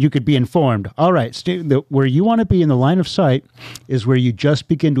be informed. All right, where you want to be in the line of sight is where you just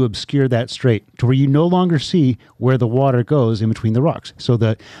begin to obscure that strait to where you no longer see where the water goes in between the rocks. So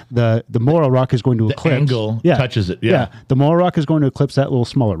the Morro rock is going to eclipse. The angle touches it. Yeah. The Morro rock is going to eclipse that little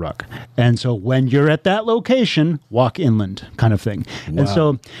smaller rock. And so when you're at that location, walk inland kind of thing. Wow. And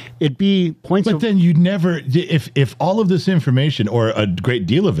so it'd be points But then you'd never, if all of this information or a great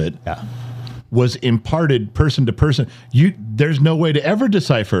deal of it was imparted person to person, there's no way to ever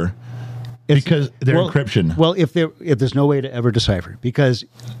decipher because they're encryption. Well, if there's no way to ever decipher, because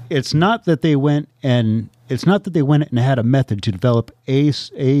it's not that they went and had a method to develop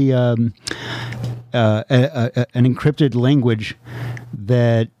an encrypted language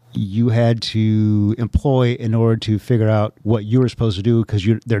that you had to employ in order to figure out what you were supposed to do because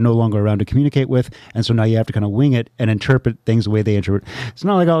they're no longer around to communicate with, and so now you have to kind of wing it and interpret things the way they interpret. It's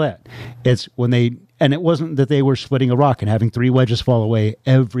not like all that. It's and it wasn't that they were splitting a rock and having 3 wedges fall away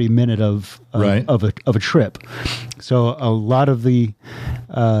every minute of a trip. So a lot of the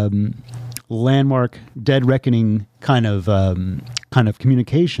landmark dead reckoning kind of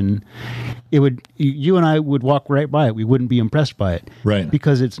communication, you and I would walk right by it. We wouldn't be impressed by it, right?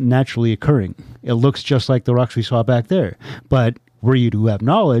 Because it's naturally occurring. It looks just like the rocks we saw back there. But were you to have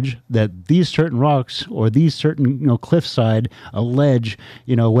knowledge that these certain rocks or these certain cliffside, a ledge,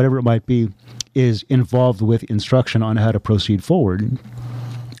 whatever it might be, is involved with instruction on how to proceed forward,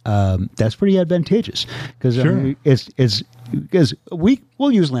 that's pretty advantageous because it's because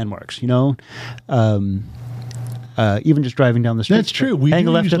we'll use landmarks, even just driving down the street. That's true. We hang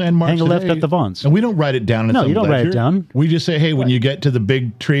do left use at, landmarks hang a left today, at the Vons. and we don't write it down. In No, some you don't write it ledger. down. We just say, hey, when you get to the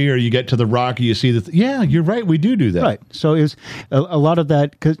big tree or you get to the rock, you see the. Yeah, you're right. We do that. Right. So is a lot of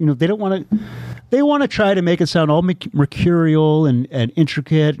that because they don't want to. They want to try to make it sound all mercurial and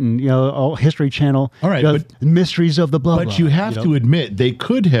intricate and all History Channel. All right, but mysteries of the blah. But you have to admit they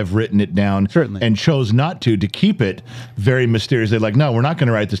could have written it down, Certainly. and chose not to keep it very mysterious. They're like, no, we're not going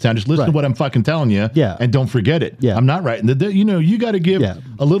to write this down. Just listen to Right. what I'm fucking telling you, Yeah. and don't forget it. Yeah. I'm not writing that. You got to give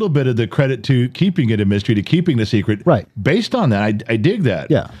a little bit of the credit to keeping it a mystery, to keeping the secret. Right. Based on that, I dig that.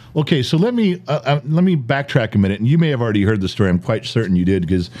 Yeah. Okay, so let me backtrack a minute, and you may have already heard the story. I'm quite certain you did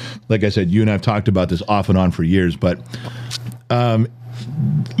because, like I said, you and I have talked about this off and on for years, but I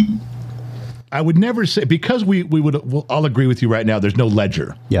would never say, because we'll all agree with you right now, there's no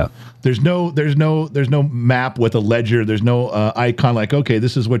ledger. Yeah. There's no map with a ledger. There's no icon like, okay,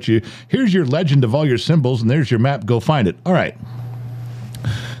 this is here's your legend of all your symbols and there's your map, go find it. All right.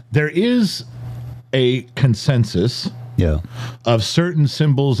 There is a consensus of certain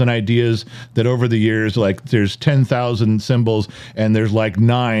symbols and ideas that over the years, like there's 10,000 symbols and there's like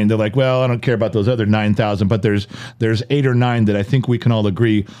 9. They're like, well, I don't care about those other 9,000, but there's 8 or 9 that I think we can all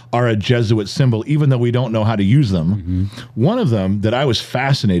agree are a Jesuit symbol, even though we don't know how to use them. Mm-hmm. One of them that I was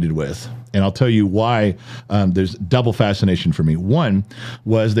fascinated with, and I'll tell you why there's double fascination for me. One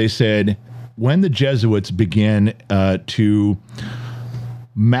was they said when the Jesuits began to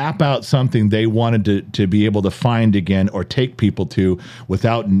map out something they wanted to be able to find again or take people to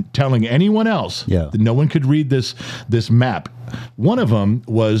without telling anyone else. That no one could read this map. One of them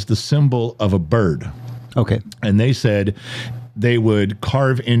was the symbol of a bird. Okay. And they said they would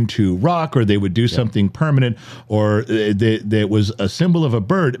carve into rock or they would do something permanent, or there was a symbol of a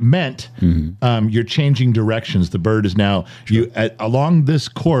bird meant you're changing directions. The bird is now along this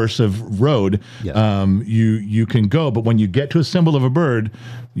course of road. You can go, but when you get to a symbol of a bird,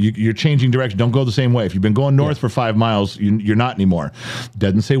 you're changing direction. Don't go the same way. If you've been going north for 5 miles, you're not anymore.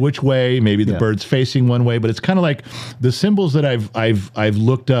 Doesn't say which way. Maybe the bird's facing one way, but it's kind of like the symbols that I've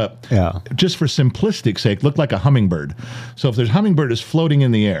looked up. Just for simplistic sake, look like a hummingbird. So if there's hummingbird is floating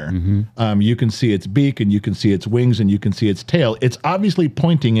in the air, you can see its beak and you can see its wings and you can see its tail. It's obviously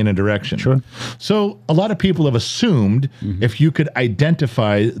pointing in a direction. Sure. So a lot of people have assumed if you could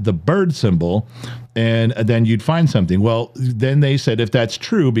identify the bird symbol, and then you'd find something. Well, then they said if that's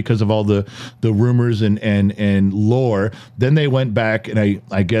true, because of all the rumors and lore, then they went back, and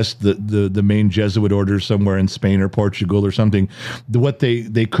I guess the main Jesuit order somewhere in Spain or Portugal or something, what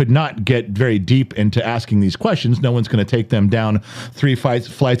they could not get very deep into asking these questions. No one's going to take them down 3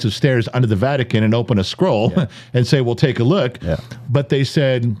 flights of stairs under the Vatican and open a scroll and say, well, take a look. But they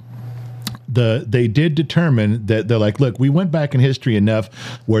said they did determine that they're like, look, we went back in history enough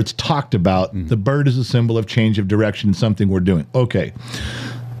where it's talked about the bird is a symbol of change of direction, something we're doing. Okay.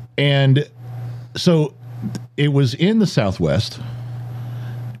 And so it was in the Southwest,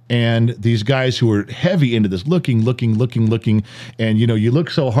 and these guys who were heavy into this, looking, and you look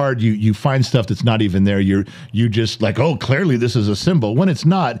so hard, you find stuff that's not even there. You just like, oh, clearly this is a symbol. When it's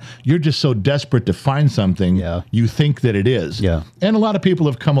not, you're just so desperate to find something, you think that it is. And a lot of people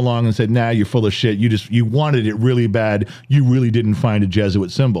have come along and said, nah, you're full of shit. You wanted it really bad. You really didn't find a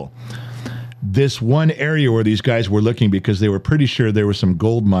Jesuit symbol. This one area where these guys were looking, because they were pretty sure there were some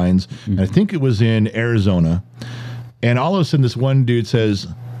gold mines, and I think it was in Arizona, and all of a sudden this one dude says,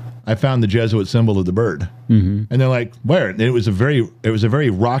 I found the Jesuit symbol of the bird. And they're like, where? And it was a very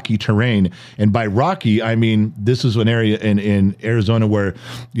rocky terrain. And by rocky, I mean, this is an area in Arizona where,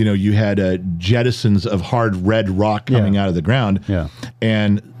 you had jettisons of hard red rock coming out of the ground.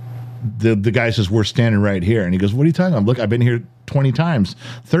 And the guy says, we're standing right here. And he goes, what are you talking about? Look, I've been here 20 times,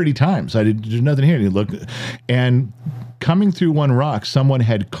 30 times. There's nothing here. And he looked, and coming through one rock, someone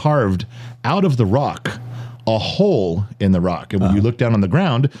had carved out of the rock a hole in the rock. And when you look down on the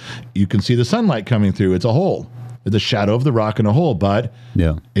ground, you can see the sunlight coming through. It's a hole. The shadow of the rock in a hole, but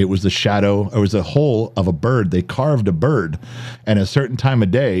it was the shadow, or it was the hole of a bird. They carved a bird. And at a certain time of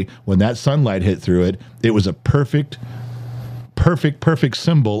day, when that sunlight hit through it, it was a perfect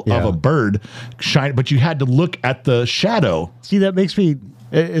symbol of a bird shine, but you had to look at the shadow. See, that makes me.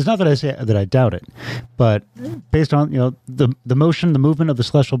 It's not that I say that I doubt it, but based on the motion, the movement of the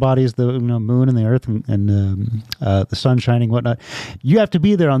celestial bodies, the moon and the earth and the sun shining, whatnot, you have to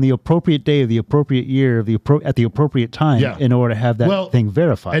be there on the appropriate day of the appropriate year of at the appropriate time in order to have that thing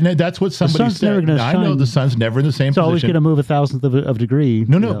verified. And that's what somebody said. I know the sun's never in the same position. It's always going to move a thousandth of a degree.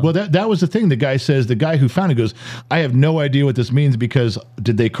 No. Well, that was the thing. The guy says, the guy who found it goes, I have no idea what this means, because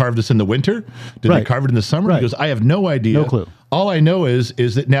did they carve this in the winter? Did they carve it in the summer? He goes, I have no idea. No clue. All I know is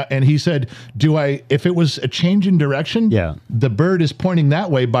that now, and he said, if it was a change in direction, Yeah. the bird is pointing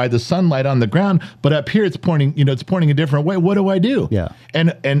that way by the sunlight on the ground, but up here it's pointing, it's pointing a different way. What do I do? Yeah.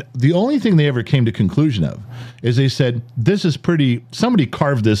 And the only thing they ever came to conclusion of is they said, this is somebody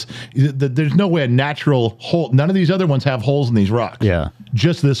carved this. There's no way a natural hole, none of these other ones have holes in these rocks. Yeah.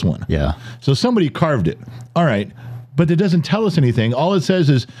 Just this one. Yeah. So somebody carved it. All right. But it doesn't tell us anything. All it says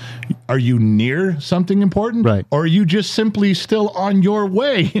is, are you near something important? Right. Or are you just simply still on your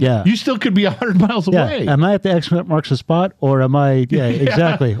way? Yeah. You still could be 100 miles away. Am I at the X marks the spot, or am I? Yeah,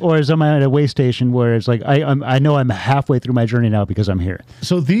 exactly. Or am I at a way station where it's like I know I'm halfway through my journey now because I'm here.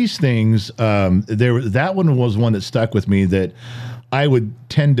 So these things, that one was one that stuck with me, that I would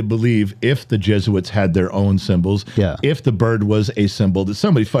tend to believe if the Jesuits had their own symbols, if the bird was a symbol, that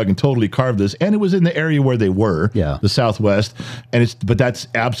somebody fucking totally carved this, and it was in the area where they were, the Southwest, but that's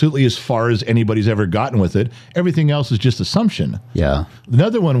absolutely as far as anybody's ever gotten with it. Everything else is just assumption. Yeah.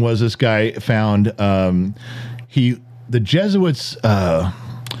 Another one was this guy found the Jesuits.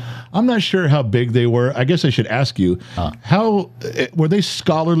 I'm not sure how big they were. I guess I should ask you, how were they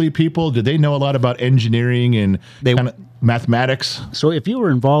scholarly people? Did they know a lot about engineering and kind of mathematics? So if you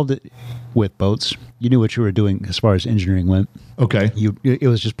were involved with boats, you knew what you were doing as far as engineering went. Okay. It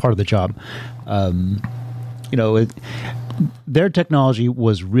was just part of the job. Their technology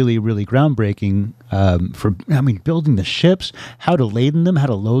was really, really groundbreaking for building the ships, how to laden them, how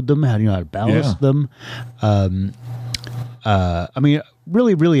to load them, how to ballast them.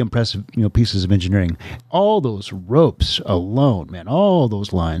 Really, really impressive, pieces of engineering. All those ropes alone, man, all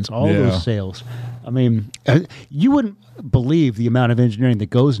those lines, all those sails. You wouldn't believe the amount of engineering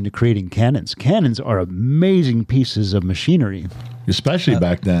that goes into creating cannons. Cannons are amazing pieces of machinery. Especially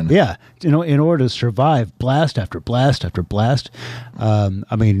back then. Yeah. In order to survive blast after blast after blast.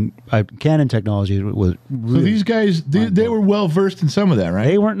 Cannon technology was really... So these guys, they were well versed in some of that, right?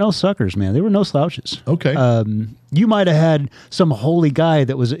 They weren't no suckers, man. They were no slouches. Okay. You might have had some holy guy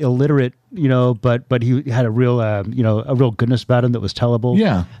that was illiterate, but he had a real goodness about him that was tellable.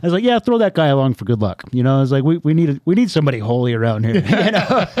 Yeah. I was like, throw that guy along for good luck. I was like, we need somebody holy around here. Instead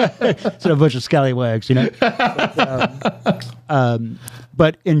of a bunch of scallywags,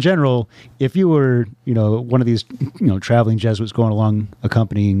 But in general, if you were, one of these, traveling Jesuits going along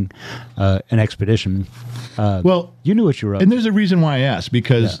accompanying an expedition, you knew what you were up. And there's a reason why I asked,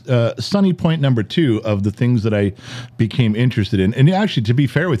 because sunny point number 2 of the things that I became interested in, and actually, to be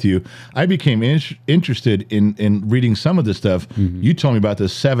fair with you, I became interested in reading some of this stuff. Mm-hmm. You told me about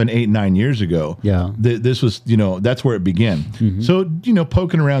this 7, 8, 9 years ago. Yeah. This was, that's where it began. Mm-hmm. So,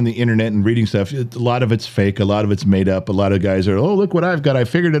 poking around the internet and reading stuff, a lot of it's fake, a lot of it's made up. A lot of guys are, oh, look what I've got. I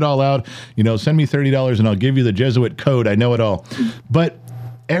figured it all out. Send me $30 and I'll give you the Jesuit code. I know it all. But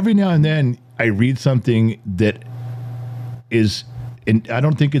every now and then I read something that is, and I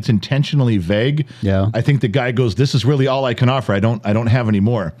don't think it's intentionally vague. Yeah. I think the guy goes, this is really all I can offer. I don't have any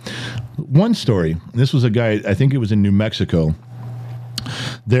more. One story, this was a guy, I think it was in New Mexico.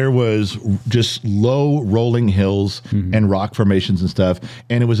 There was just low rolling hills and rock formations and stuff.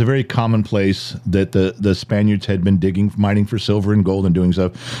 And it was a very common place that the Spaniards had been mining for silver and gold and doing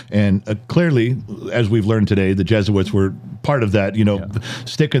stuff. And clearly, as we've learned today, the Jesuits were part of that,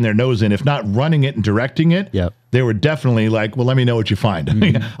 sticking their nose in, if not running it and directing it. Yep. They were definitely like, well, let me know what you find.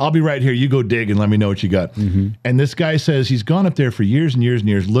 I'll be right here. You go dig and let me know what you got. And this guy says he's gone up there for years and years and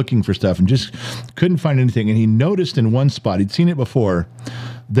years looking for stuff and just couldn't find anything. And he noticed in one spot, he'd seen it before,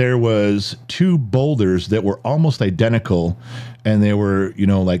 there was 2 boulders that were almost identical, and they were,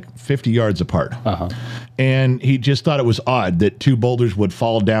 like 50 yards apart. Uh-huh. And he just thought it was odd that 2 boulders would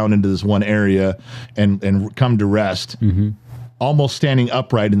fall down into this one area and come to rest, almost standing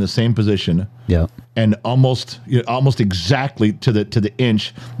upright in the same position. Yeah. And almost exactly to the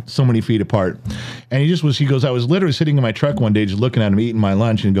inch, so many feet apart. And he goes, I was literally sitting in my truck one day just looking at him eating my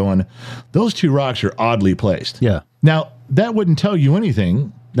lunch and going, those 2 rocks are oddly placed. Yeah. Now, that wouldn't tell you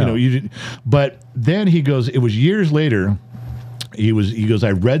anything, but then he goes, it was years later, he goes,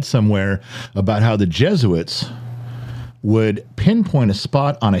 I read somewhere about how the Jesuits would pinpoint a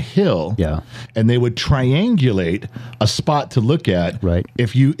spot on a hill, and they would triangulate a spot to look at. Right.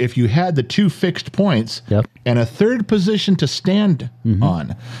 If you had the 2 fixed points and a third position to stand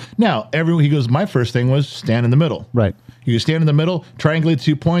on. Now, he goes, my first thing was stand in the middle. Right. You stand in the middle, triangulate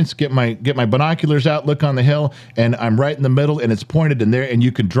 2 points, get my binoculars out, look on the hill, and I'm right in the middle, and it's pointed in there, and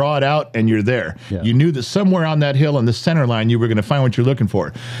you can draw it out, and you're there. Yeah. You knew that somewhere on that hill on the center line, you were going to find what you're looking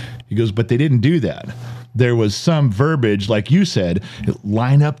for. He goes, but they didn't do that. there was some verbiage, like you said,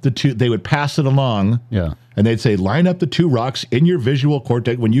 line up the two. They would pass it along. Yeah. And they'd say, line up the two rocks in your visual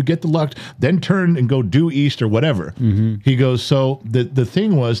cortex. When you get the luck, then turn and go due east or whatever. He goes, so the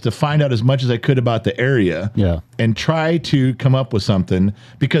thing was to find out as much as I could about the area and try to come up with something,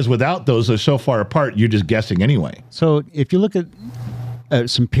 because without those, they're so far apart, you're just guessing anyway. So if you look at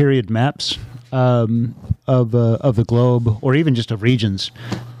some period maps of the globe, or even just of regions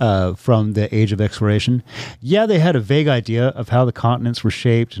from the age of exploration, they had a vague idea of how the continents were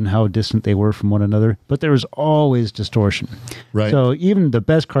shaped and how distant they were from one another, but there was always distortion. Right. So even the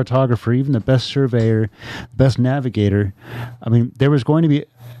best cartographer, even the best surveyor, best navigator, I mean, there was going to be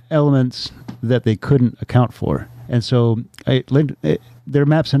elements that they couldn't account for. And so their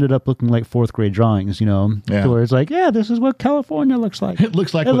maps ended up looking like fourth grade drawings, to where it's like, this is what California looks like. It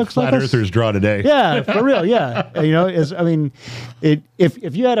looks like what flat earthers draw today. Yeah, for real, yeah. If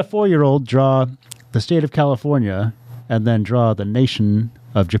you had a 4-year-old draw the state of California and then draw the nation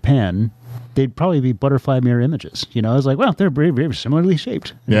of Japan, they'd probably be butterfly mirror images. It's like, well, they're very, very similarly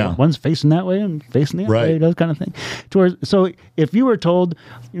shaped. One's facing that way and facing the other way, that kind of thing. So if you were told,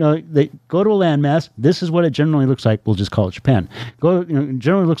 they go to a landmass, this is what it generally looks like. We'll just call it Japan. It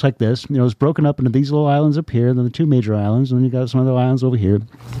generally looks like this. It's broken up into these little islands up here, and then the two major islands, and then you got some other islands over here.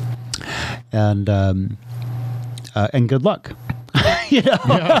 And good luck.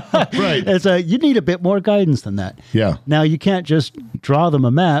 Right. It's you need a bit more guidance than that. Yeah. Now you can't just draw them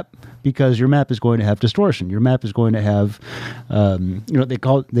a map, because your map is going to have distortion. Your map is going to have,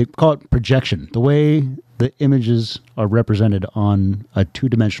 they call it projection. The way the images are represented on a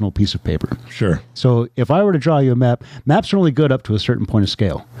 2-dimensional piece of paper. Sure. So if I were to draw you a map, maps are only good up to a certain point of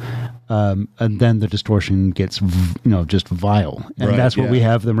scale. And then the distortion gets, just vile. And that's what we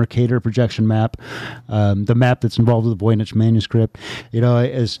have, the Mercator projection map, the map that's involved with the Voynich manuscript.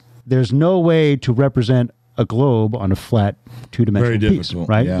 There's no way to represent a globe on a flat 2-dimensional piece,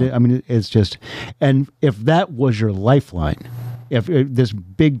 right? Yeah. I mean, it's just, and if that was your lifeline, if this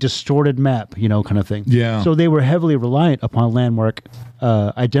big distorted map, kind of thing. Yeah. So they were heavily reliant upon landmark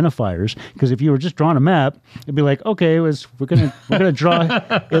identifiers, because if you were just drawing a map, it'd be like, okay, we're gonna draw.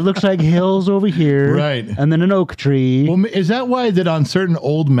 It looks like hills over here, right, and then an oak tree. Well, is that why that on certain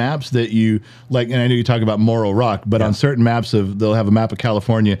old maps that you like, and I know you talk about Morro Rock, but on certain maps they'll have a map of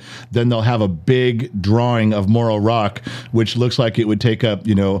California, then they'll have a big drawing of Morro Rock, which looks like it would take up,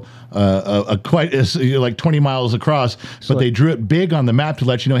 quite like 20 miles across, but they drew it big on the map to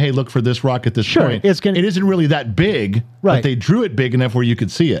let you know, hey, look for this rock at this point. It isn't really that big, but they drew it big enough where you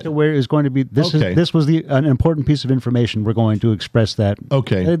could see it. Where it's going to be, this was an important piece of information. We're going to express that.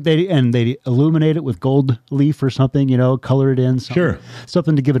 Okay. They illuminate it with gold leaf or something, color it in.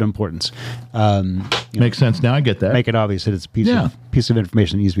 Something to give it importance. Makes sense now. I get that. Make it obvious that it's a piece of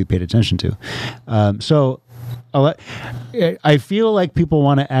information that needs to be paid attention to. So I feel like people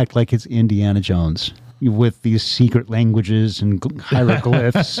want to act like it's Indiana Jones with these secret languages and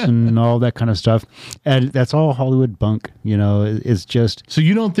hieroglyphs and all that kind of stuff. And that's all Hollywood bunk, it's just... So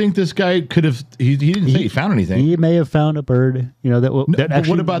you don't think this guy could have... He didn't say he found anything. He may have found a bird, that actually...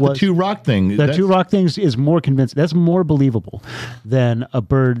 What about the two rock thing? The two rock things is more convincing. That's more believable than a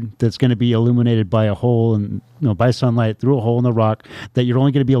bird that's going to be illuminated by a hole and by sunlight through a hole in the rock that you're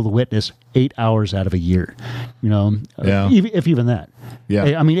only going to be able to witness 8 hours out of a year. If even that.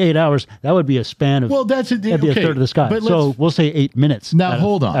 Yeah. I mean, 8 hours, that would be a span of... Well, that'd be a third of the sky. So we'll say 8 minutes. Now,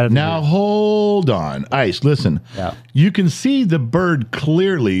 hold on. Ice, listen. Yeah. You can see the bird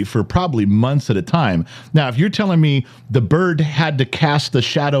clearly for probably months at a time. Now, if you're telling me the bird had to cast the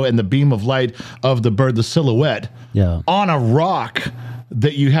shadow and the beam of light of the bird, the silhouette, on a rock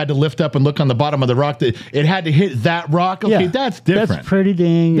that you had to lift up and look on the bottom of the rock, that it had to hit that rock, that's different. That's pretty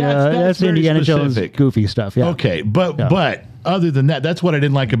dang... That's Indiana Jones goofy stuff, Okay, but other than that, that's what I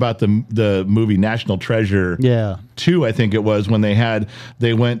didn't like about the movie National Treasure 2, I think it was, when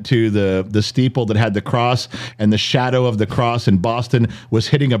they went to the steeple that had the cross, and the shadow of the cross in Boston was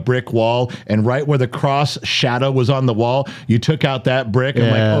hitting a brick wall, and right where the cross shadow was on the wall, you took out that brick,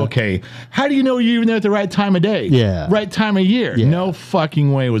 and okay, how do you know you're even there at the right time of day? Right time of year? No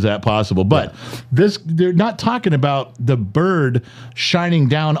fucking way was that possible. But they're not talking about the bird shining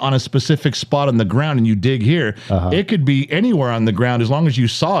down on a specific spot on the ground and you dig here. It could be anywhere on the ground as long as you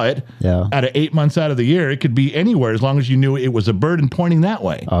saw it. Out of 8 months out of the year, it could be anywhere as long as you knew it was a bird and pointing that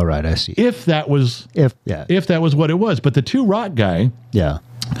way. All right, I see. If that was what it was. But the two rock guy,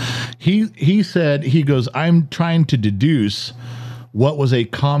 he said, he goes, I'm trying to deduce what was a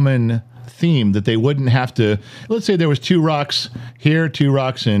common theme that they wouldn't have to. Let's say there was 2 rocks here, 2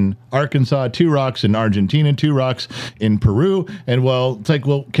 rocks in Arkansas, 2 rocks in Argentina, 2 rocks in Peru, and well, it's like,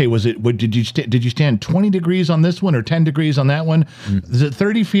 well, okay, did you stand 20 degrees on this one or 10 degrees on that one? Is it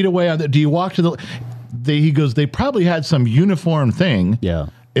 30 feet away? Do you walk to the? He goes, they probably had some uniform thing. Yeah.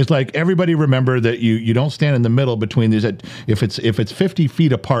 It's like, everybody remember that you don't stand in the middle between these. If it's 50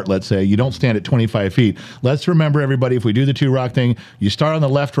 feet apart, let's say, you don't stand at 25 feet. Let's remember, everybody, if we do the 2 rock thing, you start on the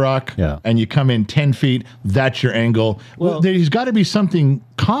left rock and you come in 10 feet. That's your angle. Well, there's got to be something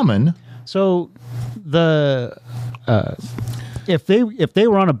common. So the if they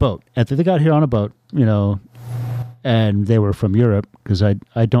were on a boat, if they got here on a boat, and they were from Europe, because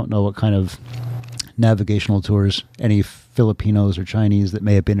I don't know what kind of navigational tours any Filipinos or Chinese that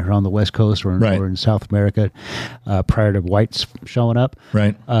may have been here on the West Coast or in South America prior to whites showing up.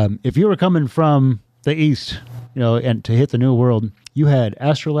 Right. If you were coming from the East, and to hit the New World, you had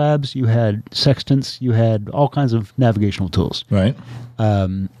astrolabes, you had sextants, you had all kinds of navigational tools. Right.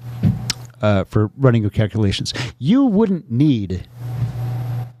 For running your calculations. You wouldn't need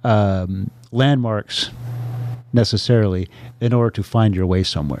landmarks necessarily in order to find your way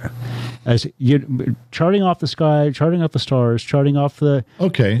somewhere. As you charting off the sky, charting off the stars, charting off the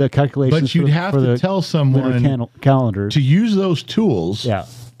calculations. But you'd have to tell someone calendars to use those tools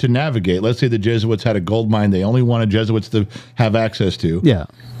to navigate. Let's say the Jesuits had a gold mine they only wanted Jesuits to have access to. Yeah.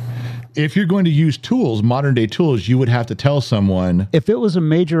 If you're going to use tools, modern day tools, you would have to tell someone. If it was a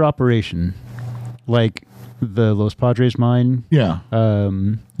major operation, like the Los Padres mine. Yeah.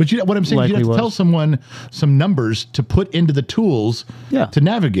 But what I'm saying, you have to tell someone some numbers to put into the tools to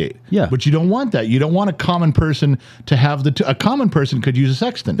navigate. Yeah. But you don't want that. You don't want a common person to have a common person could use a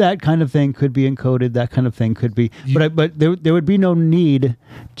sextant. That kind of thing could be encoded. That kind of thing could be. But there would be no need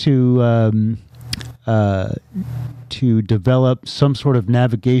to develop some sort of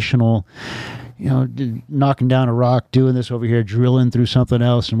navigational, knocking down a rock, doing this over here, drilling through something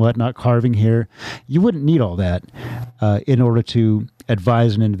else and whatnot, carving here. You wouldn't need all that in order to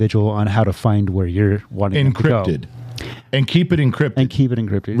advise an individual on how to find where you're wanting them to go. Encrypted. And keep it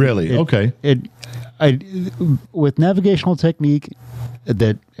encrypted. Really? Okay. With navigational technique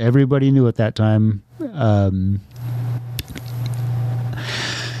that everybody knew at that time,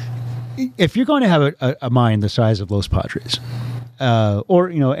 if you're going to have a mine the size of Los Padres, or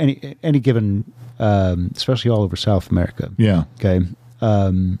any given, especially all over South America. Yeah. Okay.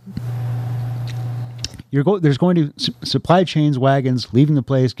 There's going to supply chains, wagons leaving the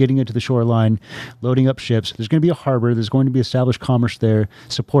place, getting it to the shoreline, loading up ships. There's going to be a harbor. There's going to be established commerce there,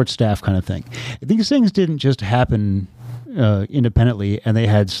 support staff, kind of thing. These things didn't just happen independently, and they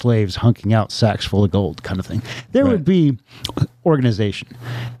had slaves hunking out sacks full of gold, kind of thing. There would be organization,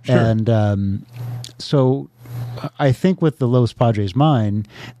 and so I think with the Los Padres mine,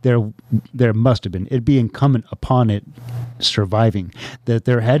 there must have been, it'd be incumbent upon it surviving, that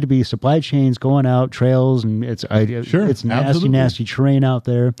there had to be supply chains going out, trails, and it's nasty terrain out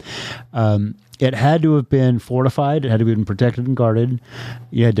there. It had to have been fortified. It had to have been protected and guarded.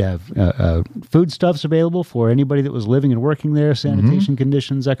 You had to have foodstuffs available for anybody that was living and working there, sanitation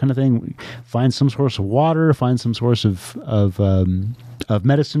conditions, that kind of thing. Find some source of water, find some source of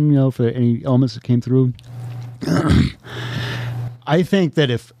medicine, for any elements that came through. I think that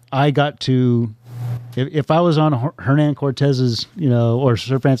if I was on Hernan Cortez's, or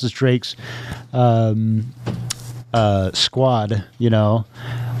Sir Francis Drake's squad,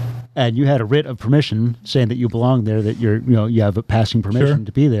 and you had a writ of permission saying that you belong there, that you have a passing permission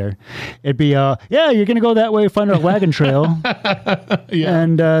to be there, it'd be, you're going to go that way, find a wagon trail,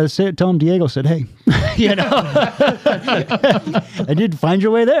 and tell them Diego said, hey, and you'd find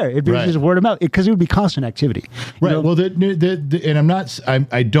your way there. It'd be just word of mouth, because it would be constant activity. Right. Well, and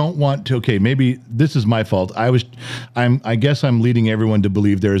I don't want to. Okay, maybe this is my fault. I guess I'm leading everyone to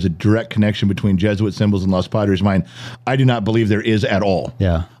believe there is a direct connection between Jesuit symbols and Los Padres mine. I do not believe there is at all.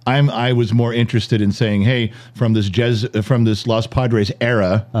 Yeah. I was more interested in saying, hey, from this Los Padres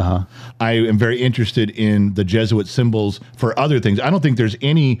era, I am very interested in the Jesuit symbols for other things. I don't think there's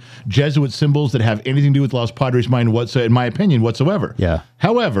any Jesuit symbols that have anything to do with Los Padres mine in my opinion, whatsoever. Yeah.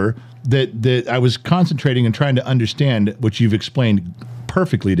 However, that I was concentrating and trying to understand, which you've explained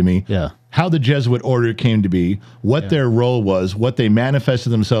perfectly to me. Yeah. How the Jesuit order came to be, what their role was, what they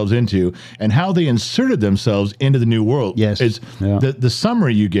manifested themselves into, and how they inserted themselves into the New World. Yes. The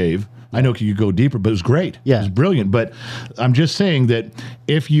summary you gave, I know you could go deeper, but it was great. Yeah. It was brilliant. But I'm just saying that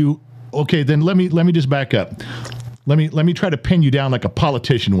then let me just back up. Let me try to pin you down like a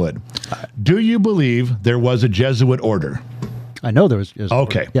politician would. Do you believe there was a Jesuit order? I know there was.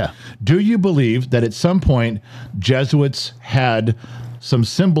 Okay. Yeah. Do you believe that at some point Jesuits had some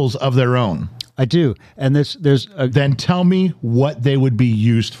symbols of their own, I do. And there's a, then tell me what they would be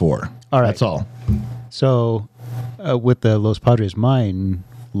used for. All right. That's all. so with the Los Padres mine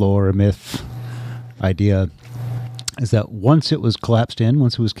lore, myth, idea, is that once it was collapsed in,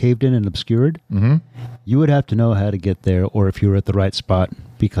 once it was caved in and obscured, you would have to know how to get there, or if you were at the right spot,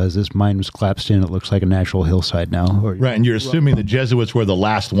 because this mine was collapsed in. It looks like a natural hillside now. Or, Right, and you're assuming the Jesuits were the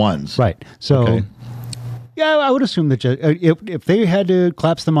last ones. Right. So, Okay. yeah, I would assume that if they had to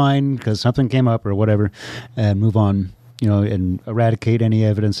collapse the mine because something came up or whatever, and move on, and eradicate any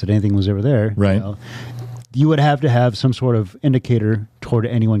evidence that anything was ever there, Right. You would have to have some sort of indicator toward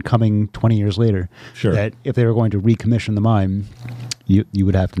anyone coming 20 years later. Sure. That if they were going to recommission the mine, you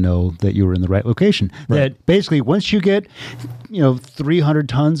would have to know that you were in the right location. Right. That basically, once you get 300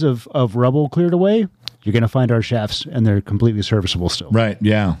 tons of rubble cleared away, you're going to find our shafts, and they're completely serviceable still. Right,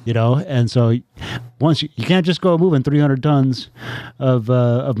 yeah. And so once you can't just go moving 300 tons of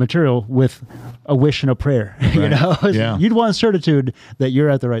material with a wish and a prayer. Right. Yeah. You'd want certitude that you're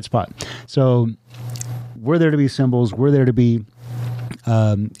at the right spot. So we're there to be symbols. We're there to be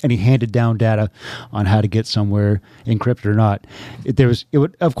any handed down data on how to get somewhere, encrypted or not.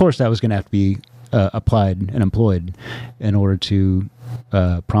 Of course, that was going to have to be applied and employed in order to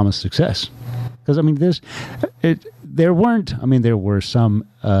promise success. Because there were some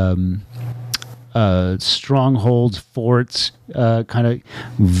strongholds, forts, kind of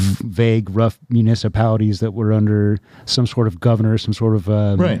vague, rough municipalities that were under some sort of governor, some sort of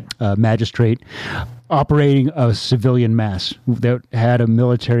magistrate, operating a civilian mass that had a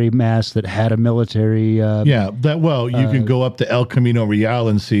military mass, that had a military. You can go up to El Camino Real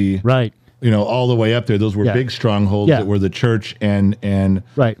and see. Right. All the way up there, those were big strongholds that were the church and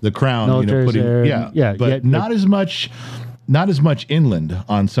the crown. Military's there. But not as much. Not as much inland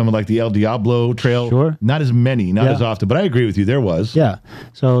on some of like the El Diablo Trail. Sure. Not as many, not as often. But I agree with you. There was. Yeah.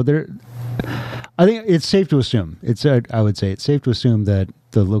 So I think it's safe to assume. I would say it's safe to assume that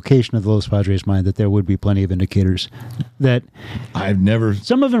the location of the Los Padres mine, that there would be plenty of indicators that I've never.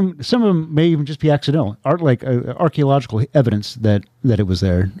 Some of them may even just be accidental, archaeological evidence that it was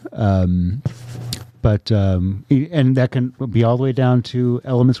there. But and that can be all the way down to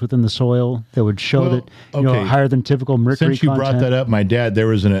elements within the soil that would show that higher than typical mercury. Since you brought that up, my dad, there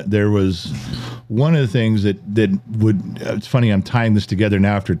was one of the things that would. It's funny, I'm tying this together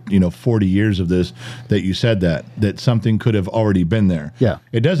now after 40 years of this. That you said that something could have already been there. Yeah,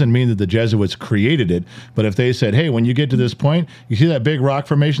 it doesn't mean that the Jesuits created it, but if they said, "Hey, when you get to this point, you see that big rock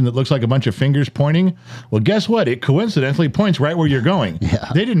formation that looks like a bunch of fingers pointing," well, guess what? It coincidentally points right where you're going. Yeah.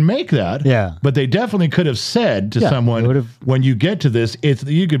 They didn't make that. Yeah, but they definitely could have said to someone, when you get to this,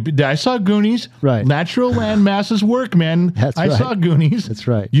 I saw Goonies. Right. Natural land masses work, man. I saw Goonies. That's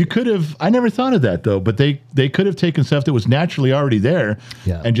right. You could have. I never thought of that though, but they could have taken stuff that was naturally already there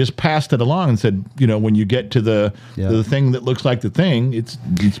and just passed it along and said, when you get to the thing that looks like the thing, it's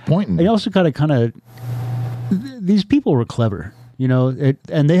pointing. And also kind of these people were clever,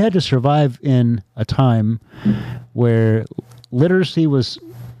 and they had to survive in a time where literacy was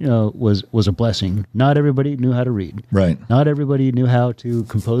a blessing. Not everybody knew how to read. Right. Not everybody knew how to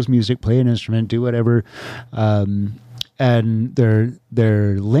compose music, play an instrument, do whatever. And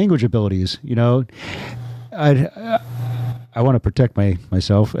their language abilities, I want to protect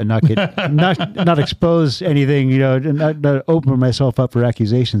myself and not get not expose anything, not open myself up for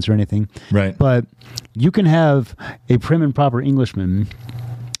accusations or anything. Right. But you can have a prim and proper Englishman,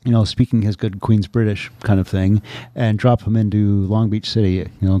 speaking his good Queen's British kind of thing, and drop him into Long Beach City,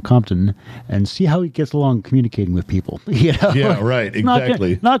 Compton, and see how he gets along communicating with people. Yeah, right,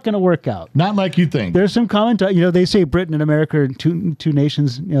 exactly. Not going to work out. Not like you think. There's some comment. They say Britain and America are two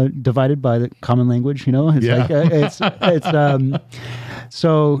nations, divided by the common language.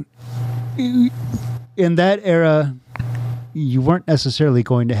 So in that era, you weren't necessarily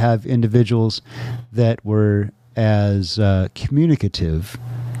going to have individuals that were as communicative,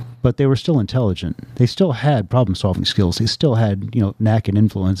 but they were still intelligent. They still had problem-solving skills. They still had, knack and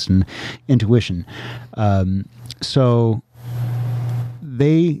influence and intuition. So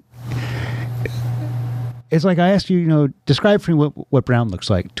it's like I asked you, describe for me what brown looks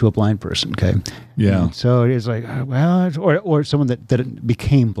like to a blind person. Okay. Yeah. So it's like, well, or someone that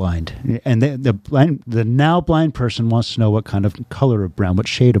became blind, and the now blind person wants to know what kind of color of brown, what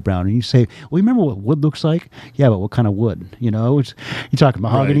shade of brown, and you say, well, you remember what wood looks like? Yeah, but what kind of wood? You're talking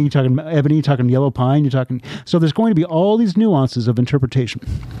mahogany, right. You're talking ebony, you're talking yellow pine, you're talking. So there's going to be all these nuances of interpretation.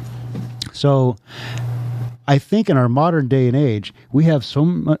 So I think in our modern day and age, we have so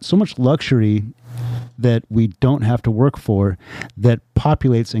much luxury that we don't have to work for, that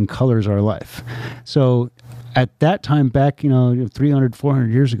populates and colors our life. So at that time back, 300,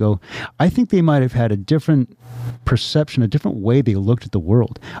 400 years ago, I think they might have had a different perception, a different way they looked at the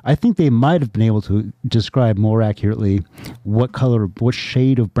world. I think they might have been able to describe more accurately what color, what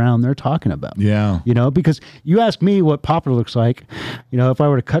shade of brown they're talking about. Yeah. Because you ask me what poplar looks like, if I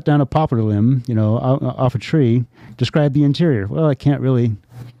were to cut down a poplar limb, off a tree, describe the interior. Well, I can't really,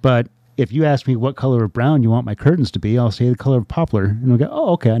 but if you ask me what color of brown you want my curtains to be, I'll say the color of poplar, and we'll go,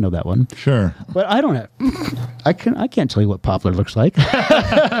 oh, okay, I know that one. Sure. But I don't have. I can't tell you what poplar looks like.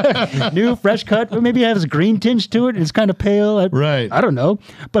 New, fresh cut. Or maybe it has a green tinge to it. It's kind of pale. Right. I don't know.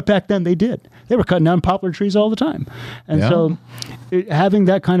 But back then they did. They were cutting down poplar trees all the time, and so having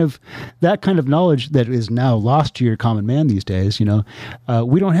that kind of knowledge that is now lost to your common man these days, we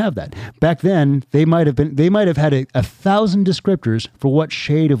don't have that. Back then, they might have had 1,000 descriptors for what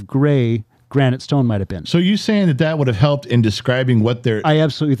shade of gray granite stone might have been. So you saying that would have helped in describing what they're... I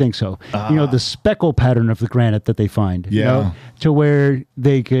absolutely think so. The speckle pattern of the granite that they find, to where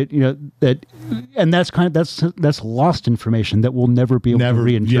they could, that, and that's lost information that we'll never be able to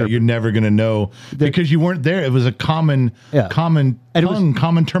reinterpret. Yeah, you're never going to know because you weren't there. It was a common tongue,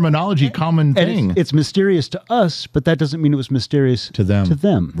 common terminology, common thing. It's mysterious to us, but that doesn't mean it was mysterious to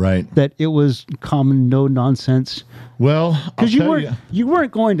them. Right. That it was common, no nonsense. Well, because you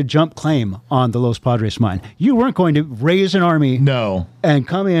weren't going to jump claim on the Los Padres mine. You weren't going to raise an army, and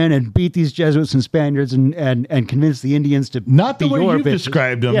come in and beat these Jesuits and Spaniards and convince the Indians to not the be way your you business.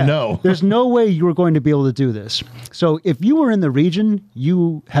 Described them. Yeah. No, there's no way you were going to be able to do this. So if you were in the region,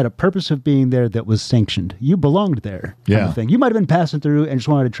 you had a purpose of being there that was sanctioned. You belonged there. Kind of thing. You might have been passing through and just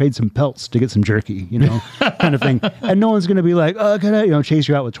wanted to trade some pelts to get some jerky, kind of thing. And no one's going to be like, oh, can I, chase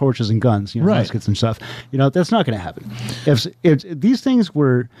you out with torches and guns, let's get some stuff. That's not going to happen. If these things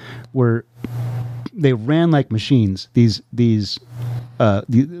were they ran like machines. These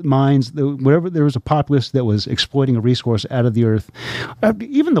the mines, whatever, there was a populace that was exploiting a resource out of the earth.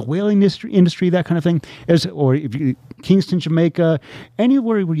 Even the whaling industry, that kind of thing, or if you, Kingston, Jamaica,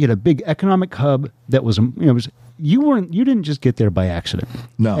 anywhere where you had a big economic hub that was, you didn't just get there by accident.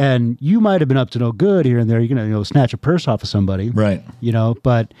 No. And you might have been up to no good here and there. You're gonna snatch a purse off of somebody, right?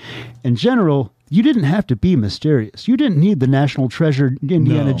 But in general, you didn't have to be mysterious. You didn't need the National Treasure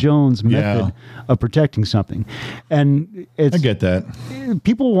Indiana Jones method of protecting something. And I get that.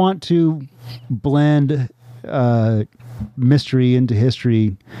 People want to blend mystery into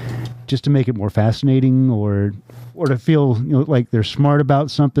history just to make it more fascinating or to feel like they're smart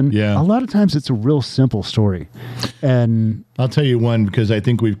about something. Yeah. A lot of times it's a real simple story. And I'll tell you one, because I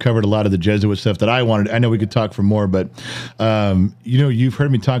think we've covered a lot of the Jesuit stuff that I wanted. I know we could talk for more, but you've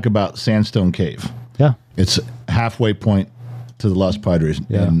heard me talk about Sandstone Cave. Yeah. It's halfway point to the Los Padres.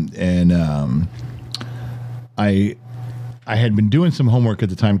 Yeah. And I had been doing some homework at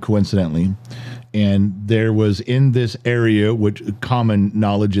the time, coincidentally, and there was in this area, which common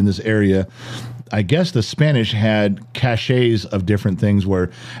knowledge in this area, I guess the Spanish had caches of different things where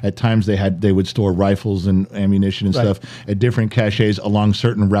at times they would store rifles and ammunition and stuff at different caches along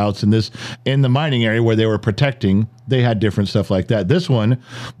certain routes. And in the mining area where they were protecting, they had different stuff like that. This one,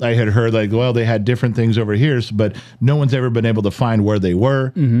 I had heard they had different things over here, but no one's ever been able to find where they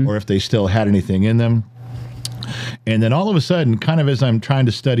were or if they still had anything in them. And then all of a sudden, kind of as I'm trying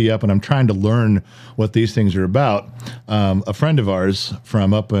to study up and I'm trying to learn what these things are about, a friend of ours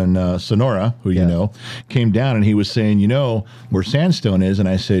from up in Sonora, who you know, came down and he was saying, where sandstone is? And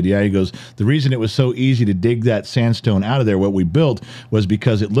I said, yeah. He goes, the reason it was so easy to dig that sandstone out of there, what we built, was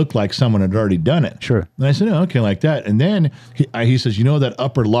because it looked like someone had already done it. Sure. And I said, oh, okay, like that. And then he says, that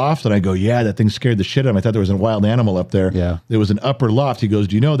upper loft? And I go, yeah, that thing scared the shit out of me. I thought there was a wild animal up there. Yeah. There was an upper loft. He goes,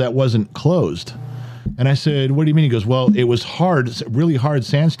 do you know that wasn't closed? And I said, what do you mean? He goes, well, it was hard, really hard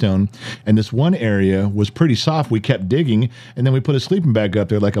sandstone, and this one area was pretty soft. We kept digging, and then we put a sleeping bag up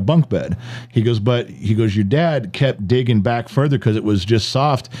there like a bunk bed. He goes, your dad kept digging back further because it was just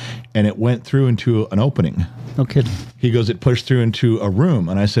soft, and it went through into an opening. No kidding. He goes, it pushed through into a room.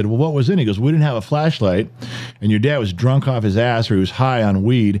 And I said, well, what was in it? He goes, we didn't have a flashlight, and your dad was drunk off his ass or he was high on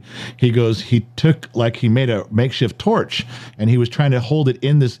weed. He goes, he made a makeshift torch, and he was trying to hold it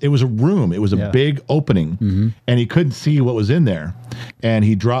in this. It was a room. It was a big opening, and he couldn't see what was in there. And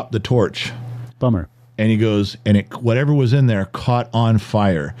he dropped the torch. Bummer. And he goes, and whatever was in there caught on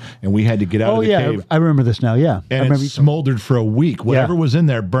fire, and we had to get out of the cave. I remember this now. Yeah, and it smoldered for a week. Whatever was in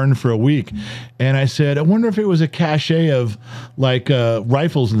there burned for a week. And I said, I wonder if it was a cache of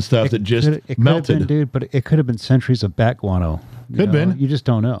rifles and stuff that just melted, dude. But it could have been centuries of bat guano Could been. You just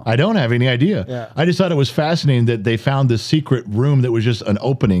don't know. I don't have any idea. Yeah. I just thought it was fascinating that they found this secret room that was just an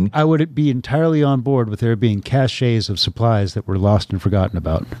opening. I would be entirely on board with there being caches of supplies that were lost and forgotten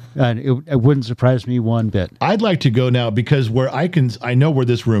about. And it wouldn't surprise me one bit. I'd like to go now because I know where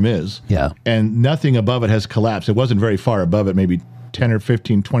this room is. Yeah. And nothing above it has collapsed. It wasn't very far above it, maybe 10 or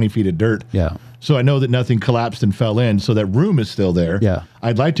 15, 20 feet of dirt. Yeah. So I know that nothing collapsed and fell in. So that room is still there. Yeah.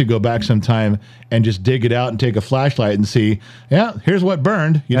 I'd like to go back sometime and just dig it out and take a flashlight and see, here's what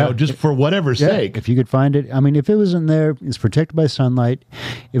burned, just for whatever's sake. If you could find it. I mean, if it was in there, it's protected by sunlight.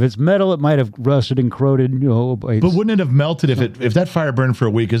 If it's metal, it might have rusted and corroded. But wouldn't it have melted if that fire burned for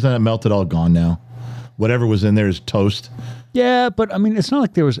a week? Isn't that melted all gone now? Whatever was in there is toast. Yeah, but I mean, it's not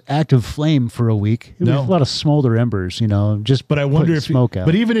like there was active flame for a week. It was a lot of smolder embers, just. But I wonder if smoke out.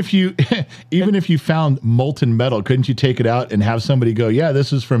 But even if you found molten metal, couldn't you take it out and have somebody go,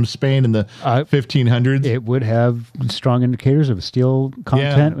 this is from Spain in the 1500s? It would have strong indicators of steel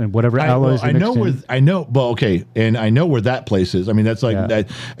content and whatever alloys. I know where that place is. I mean, that's like that.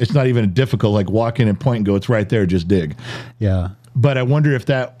 It's not even difficult. Like walk in and point and go, it's right there. Just dig. Yeah. But I wonder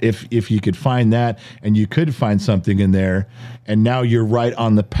if you could find that and you could find something in there, and now you're right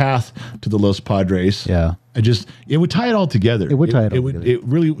on the path to the Los Padres. Yeah. It would tie it all together. It would tie it all together. It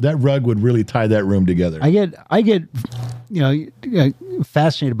really, that rug would really tie that room together. I get,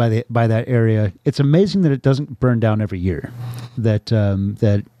 fascinated by that area. It's amazing that it doesn't burn down every year.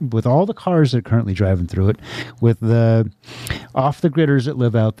 That with all the cars that are currently driving through it, with the off the gridders that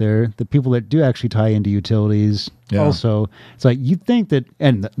live out there, the people that do actually tie into utilities. Yeah. Also, it's like you think that,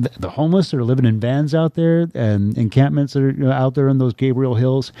 and the homeless that are living in vans out there and encampments that are out there in those Gabriel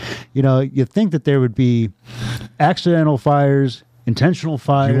Hills, you think that there would be accidental fires, intentional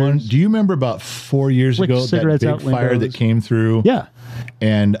fires. Do you remember about 4 years ago that big fire that came through? Yeah.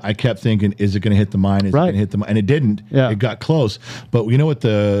 And I kept thinking, is it going to hit the mine? Is it going to hit the mine? And it didn't. Yeah. It got close. But you know what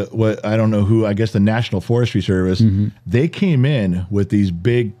I don't know who, I guess the National Forestry Service, they came in with these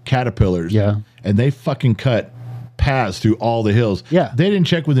big caterpillars. Yeah. And they fucking cut paths through all the hills. Yeah. They didn't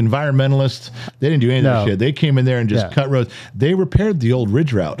check with environmentalists. They didn't do any of that shit. They came in there and just cut roads. They repaired the old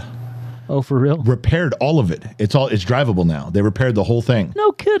ridge route. Oh, for real? Repaired all of it. It's drivable now. They repaired the whole thing.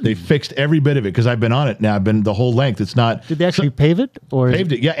 No kidding. They fixed every bit of it because I've been on it now. I've been the whole length. It's not. Did they actually pave it or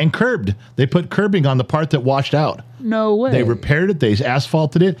paved it? Yeah, and curbed. They put curbing on the part that washed out. No way. They repaired it. They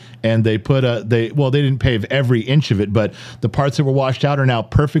asphalted it, and they put they didn't pave every inch of it, but the parts that were washed out are now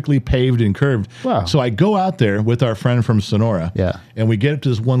perfectly paved and curved. Wow. So I go out there with our friend from Sonora. Yeah. And we get up to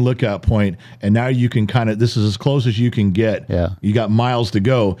this one lookout point, and now you can this is as close as you can get. Yeah. You got miles to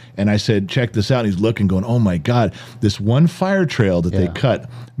go. And I said, check this out. And he's looking, going, oh my God, this one fire trail that they cut,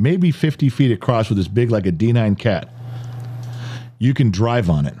 maybe 50 feet across with this big, like a D9 cat. You can drive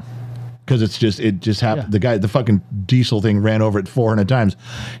on it. Because it just happened. Yeah. The fucking diesel thing ran over it 400 times.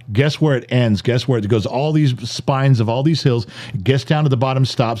 Guess where it ends? Guess where it goes? All these spines of all these hills, gets down to the bottom,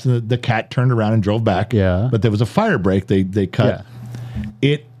 stops, and the cat turned around and drove back. Yeah. But there was a fire break they cut. Yeah.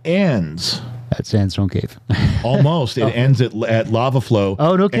 It ends at Sandstone Cave. Almost. It ends at Lava Flow.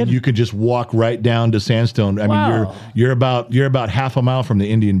 Oh, no kidding. And you could just walk right down to Sandstone. I mean, you're about half a mile from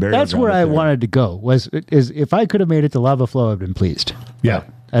the Indian Burial Ground. That's where I wanted to go. Is if I could have made it to Lava Flow, I'd been pleased. Yeah.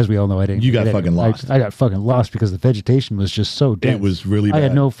 As we all know, I didn't. You got fucking lost. I got fucking lost because the vegetation was just so dense. It was really bad. I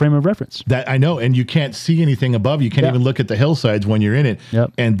had no frame of reference. That I know, and you can't see anything above. You can't even look at the hillsides when you're in it.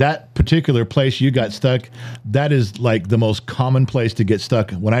 Yep. And that particular place you got stuck, that is like the most common place to get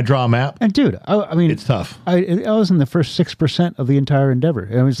stuck. When I draw a map, and dude, I mean, it's tough. I was in the first 6% of the entire endeavor.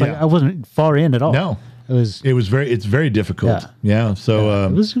 It was like I wasn't far in at all. No. It's very difficult. Yeah. So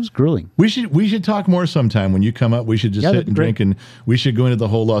it was grueling. We should talk more sometime when you come up. We should just sit and drink, and we should go into the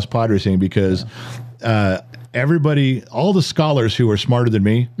whole Los Padres thing because everybody, all the scholars who are smarter than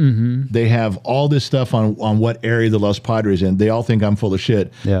me, they have all this stuff on what area the Los Padres in. They all think I'm full of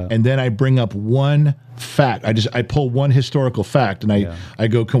shit. Yeah. And then I bring up one fact. I pull one historical fact, and I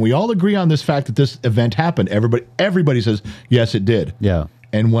go, can we all agree on this fact that this event happened? Everybody says yes, it did. Yeah.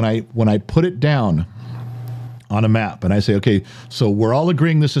 And when I put it down on a map, and I say, okay, so we're all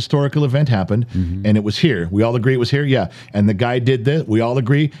agreeing this historical event happened, and it was here. We all agree it was here, yeah. And the guy did this. We all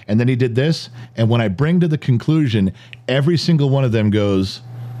agree, and then he did this. And when I bring to the conclusion, every single one of them goes,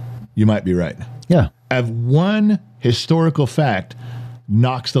 you might be right. Yeah. I have one historical fact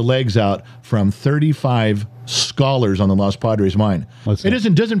knocks the legs out from 35 scholars on the Los Padres mine.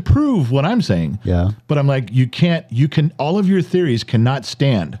 It doesn't prove what I'm saying. Yeah. But I'm like, all of your theories cannot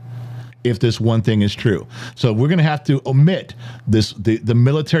stand if this one thing is true. So we're going to have to omit the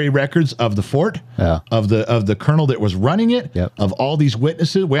military records of the fort, of the colonel that was running it, of all these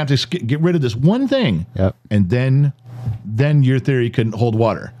witnesses. We have to get rid of this one thing, and then then your theory couldn't hold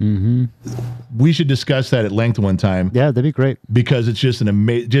water. Mm-hmm. We should discuss that at length one time. Yeah, that'd be great. Because it's just an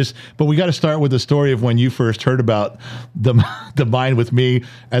amazing. But we got to start with the story of when you first heard about the mine with me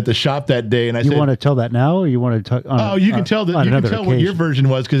at the shop that day. And I said, you want to tell that now, or you want to talk? You can tell what your version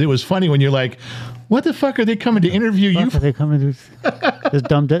was, because it was funny when you're like, "What the fuck are they coming to interview you for?" Are they coming to this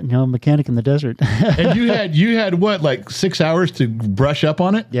dumb mechanic in the desert? And you had what, like 6 hours to brush up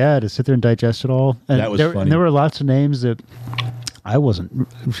on it? Yeah, to sit there and digest it all. And that was funny. And there were lots of names that I wasn't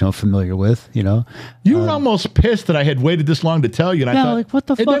familiar with. You were almost pissed that I had waited this long to tell you, and I thought, like, what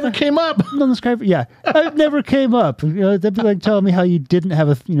the fuck? It never came up. Yeah, it never came up. That'd be like telling me how you didn't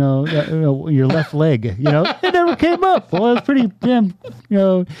have your left leg. It never came up. Well, it's pretty damn,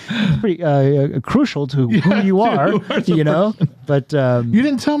 pretty crucial to who you are. But you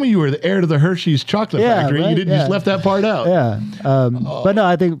didn't tell me you were the heir to the Hershey's chocolate factory. Right? You didn't just left that part out. Yeah, but no,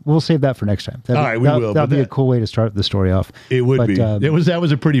 I think we'll save that for next time. All right, we will. That'd be a cool way to start the story off. It would be. That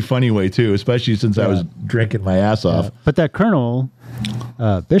was a pretty funny way too, especially since I was drinking my ass off. But that Colonel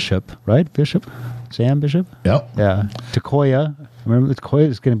Bishop, right? Sam Bishop. Yep. Yeah. Takoya. Remember, Takoya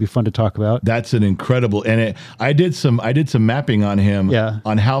is going to be fun to talk about. That's an incredible, and I did some mapping on him. Yeah.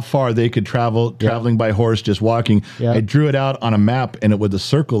 On how far they could traveling by horse, just walking. Yeah. I drew it out on a map and it with a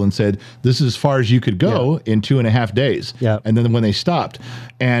circle and said, "This is as far as you could go in 2.5 days." Yeah. And then when they stopped,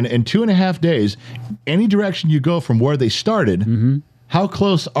 and in 2.5 days, any direction you go from where they started. Mm-hmm. How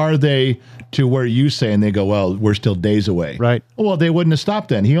close are they to where you say? And they go, "Well, we're still days away." Right. Well, they wouldn't have stopped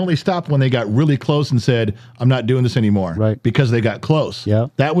then. He only stopped when they got really close and said, "I'm not doing this anymore." Right. Because they got close. Yeah.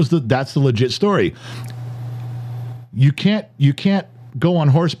 That's the legit story. You can't go on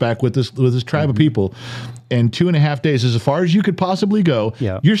horseback with this tribe of people. And 2.5 days is as far as you could possibly go.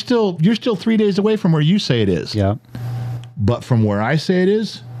 Yeah. You're still 3 days away from where you say it is. Yeah. But from where I say it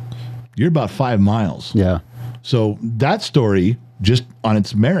is, you're about 5 miles. Yeah. So that story, just on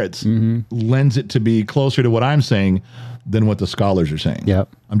its merits, lends it to be closer to what I'm saying than what the scholars are saying. Yep.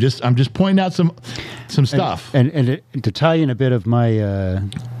 I'm just pointing out some stuff. And to tie in a bit of my,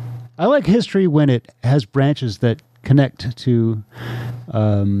 I like history when it has branches that connect to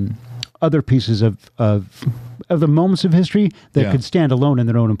other pieces of the moments of history that could stand alone in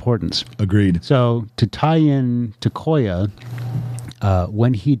their own importance. Agreed. So to tie in to Koya.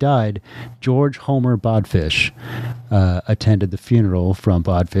 When he died, George Homer Bodfish attended the funeral from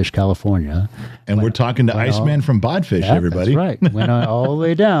Bodfish, California. And we're talking to Iceman from Bodfish, everybody. That's right. Went all the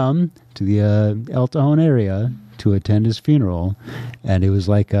way down to the El Cajon area to attend his funeral. And it was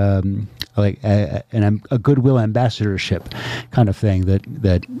like a goodwill ambassadorship kind of thing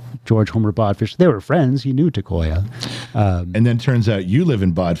that George Homer Bodfish, they were friends. He knew Takoya. And then turns out you live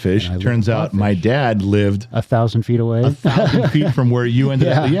in Bodfish. Turns out my dad lived 1,000 feet away. 1,000 feet from where you ended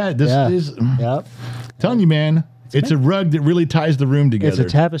up. Yeah, this is... Yep. Telling you, man. It's a rug that really ties the room together.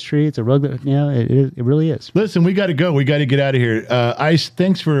 It's a tapestry. It's a rug that, it really is. Listen, we got to go. We got to get out of here. Ice,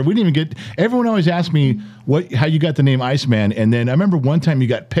 thanks for, we didn't even get, everyone always asks me how you got the name Iceman. And then I remember one time you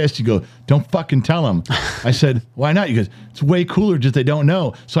got pissed. You go, "Don't fucking tell them." I said, "Why not?" You goes, "It's way cooler just they don't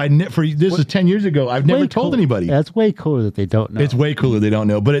know." So this is 10 years ago. I've never told anybody. That's way cooler that they don't know. It's way cooler they don't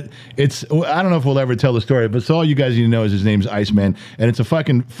know. But it's, I don't know if we'll ever tell the story, but so all you guys need to know is his name's Iceman. And it's a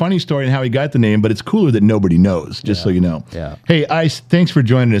fucking funny story and how he got the name, but it's cooler that nobody knows, just so you know. Yeah. Hey, Ice, thanks for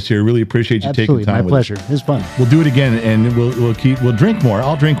joining us here. Really appreciate you taking time with us. My pleasure. It was fun. We'll do it again, and we'll drink more.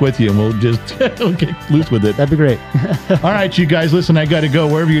 I'll drink with you, and we'll just we'll get loose with it. That'd be great. All right, you guys, listen, I got to go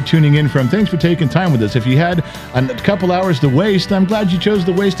wherever you're tuning in from. Thanks for taking time with us. If you had a couple hours to waste, I'm glad you chose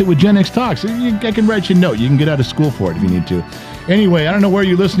to waste it with Gen X Talks. I can write you a note. You can get out of school for it if you need to. Anyway, I don't know where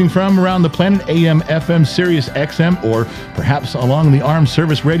you're listening from around the planet, AM, FM, Sirius XM, or perhaps along the Armed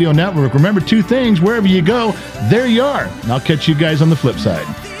Service Radio Network. Remember two things, wherever you go, there you are. And I'll catch you guys on the flip side.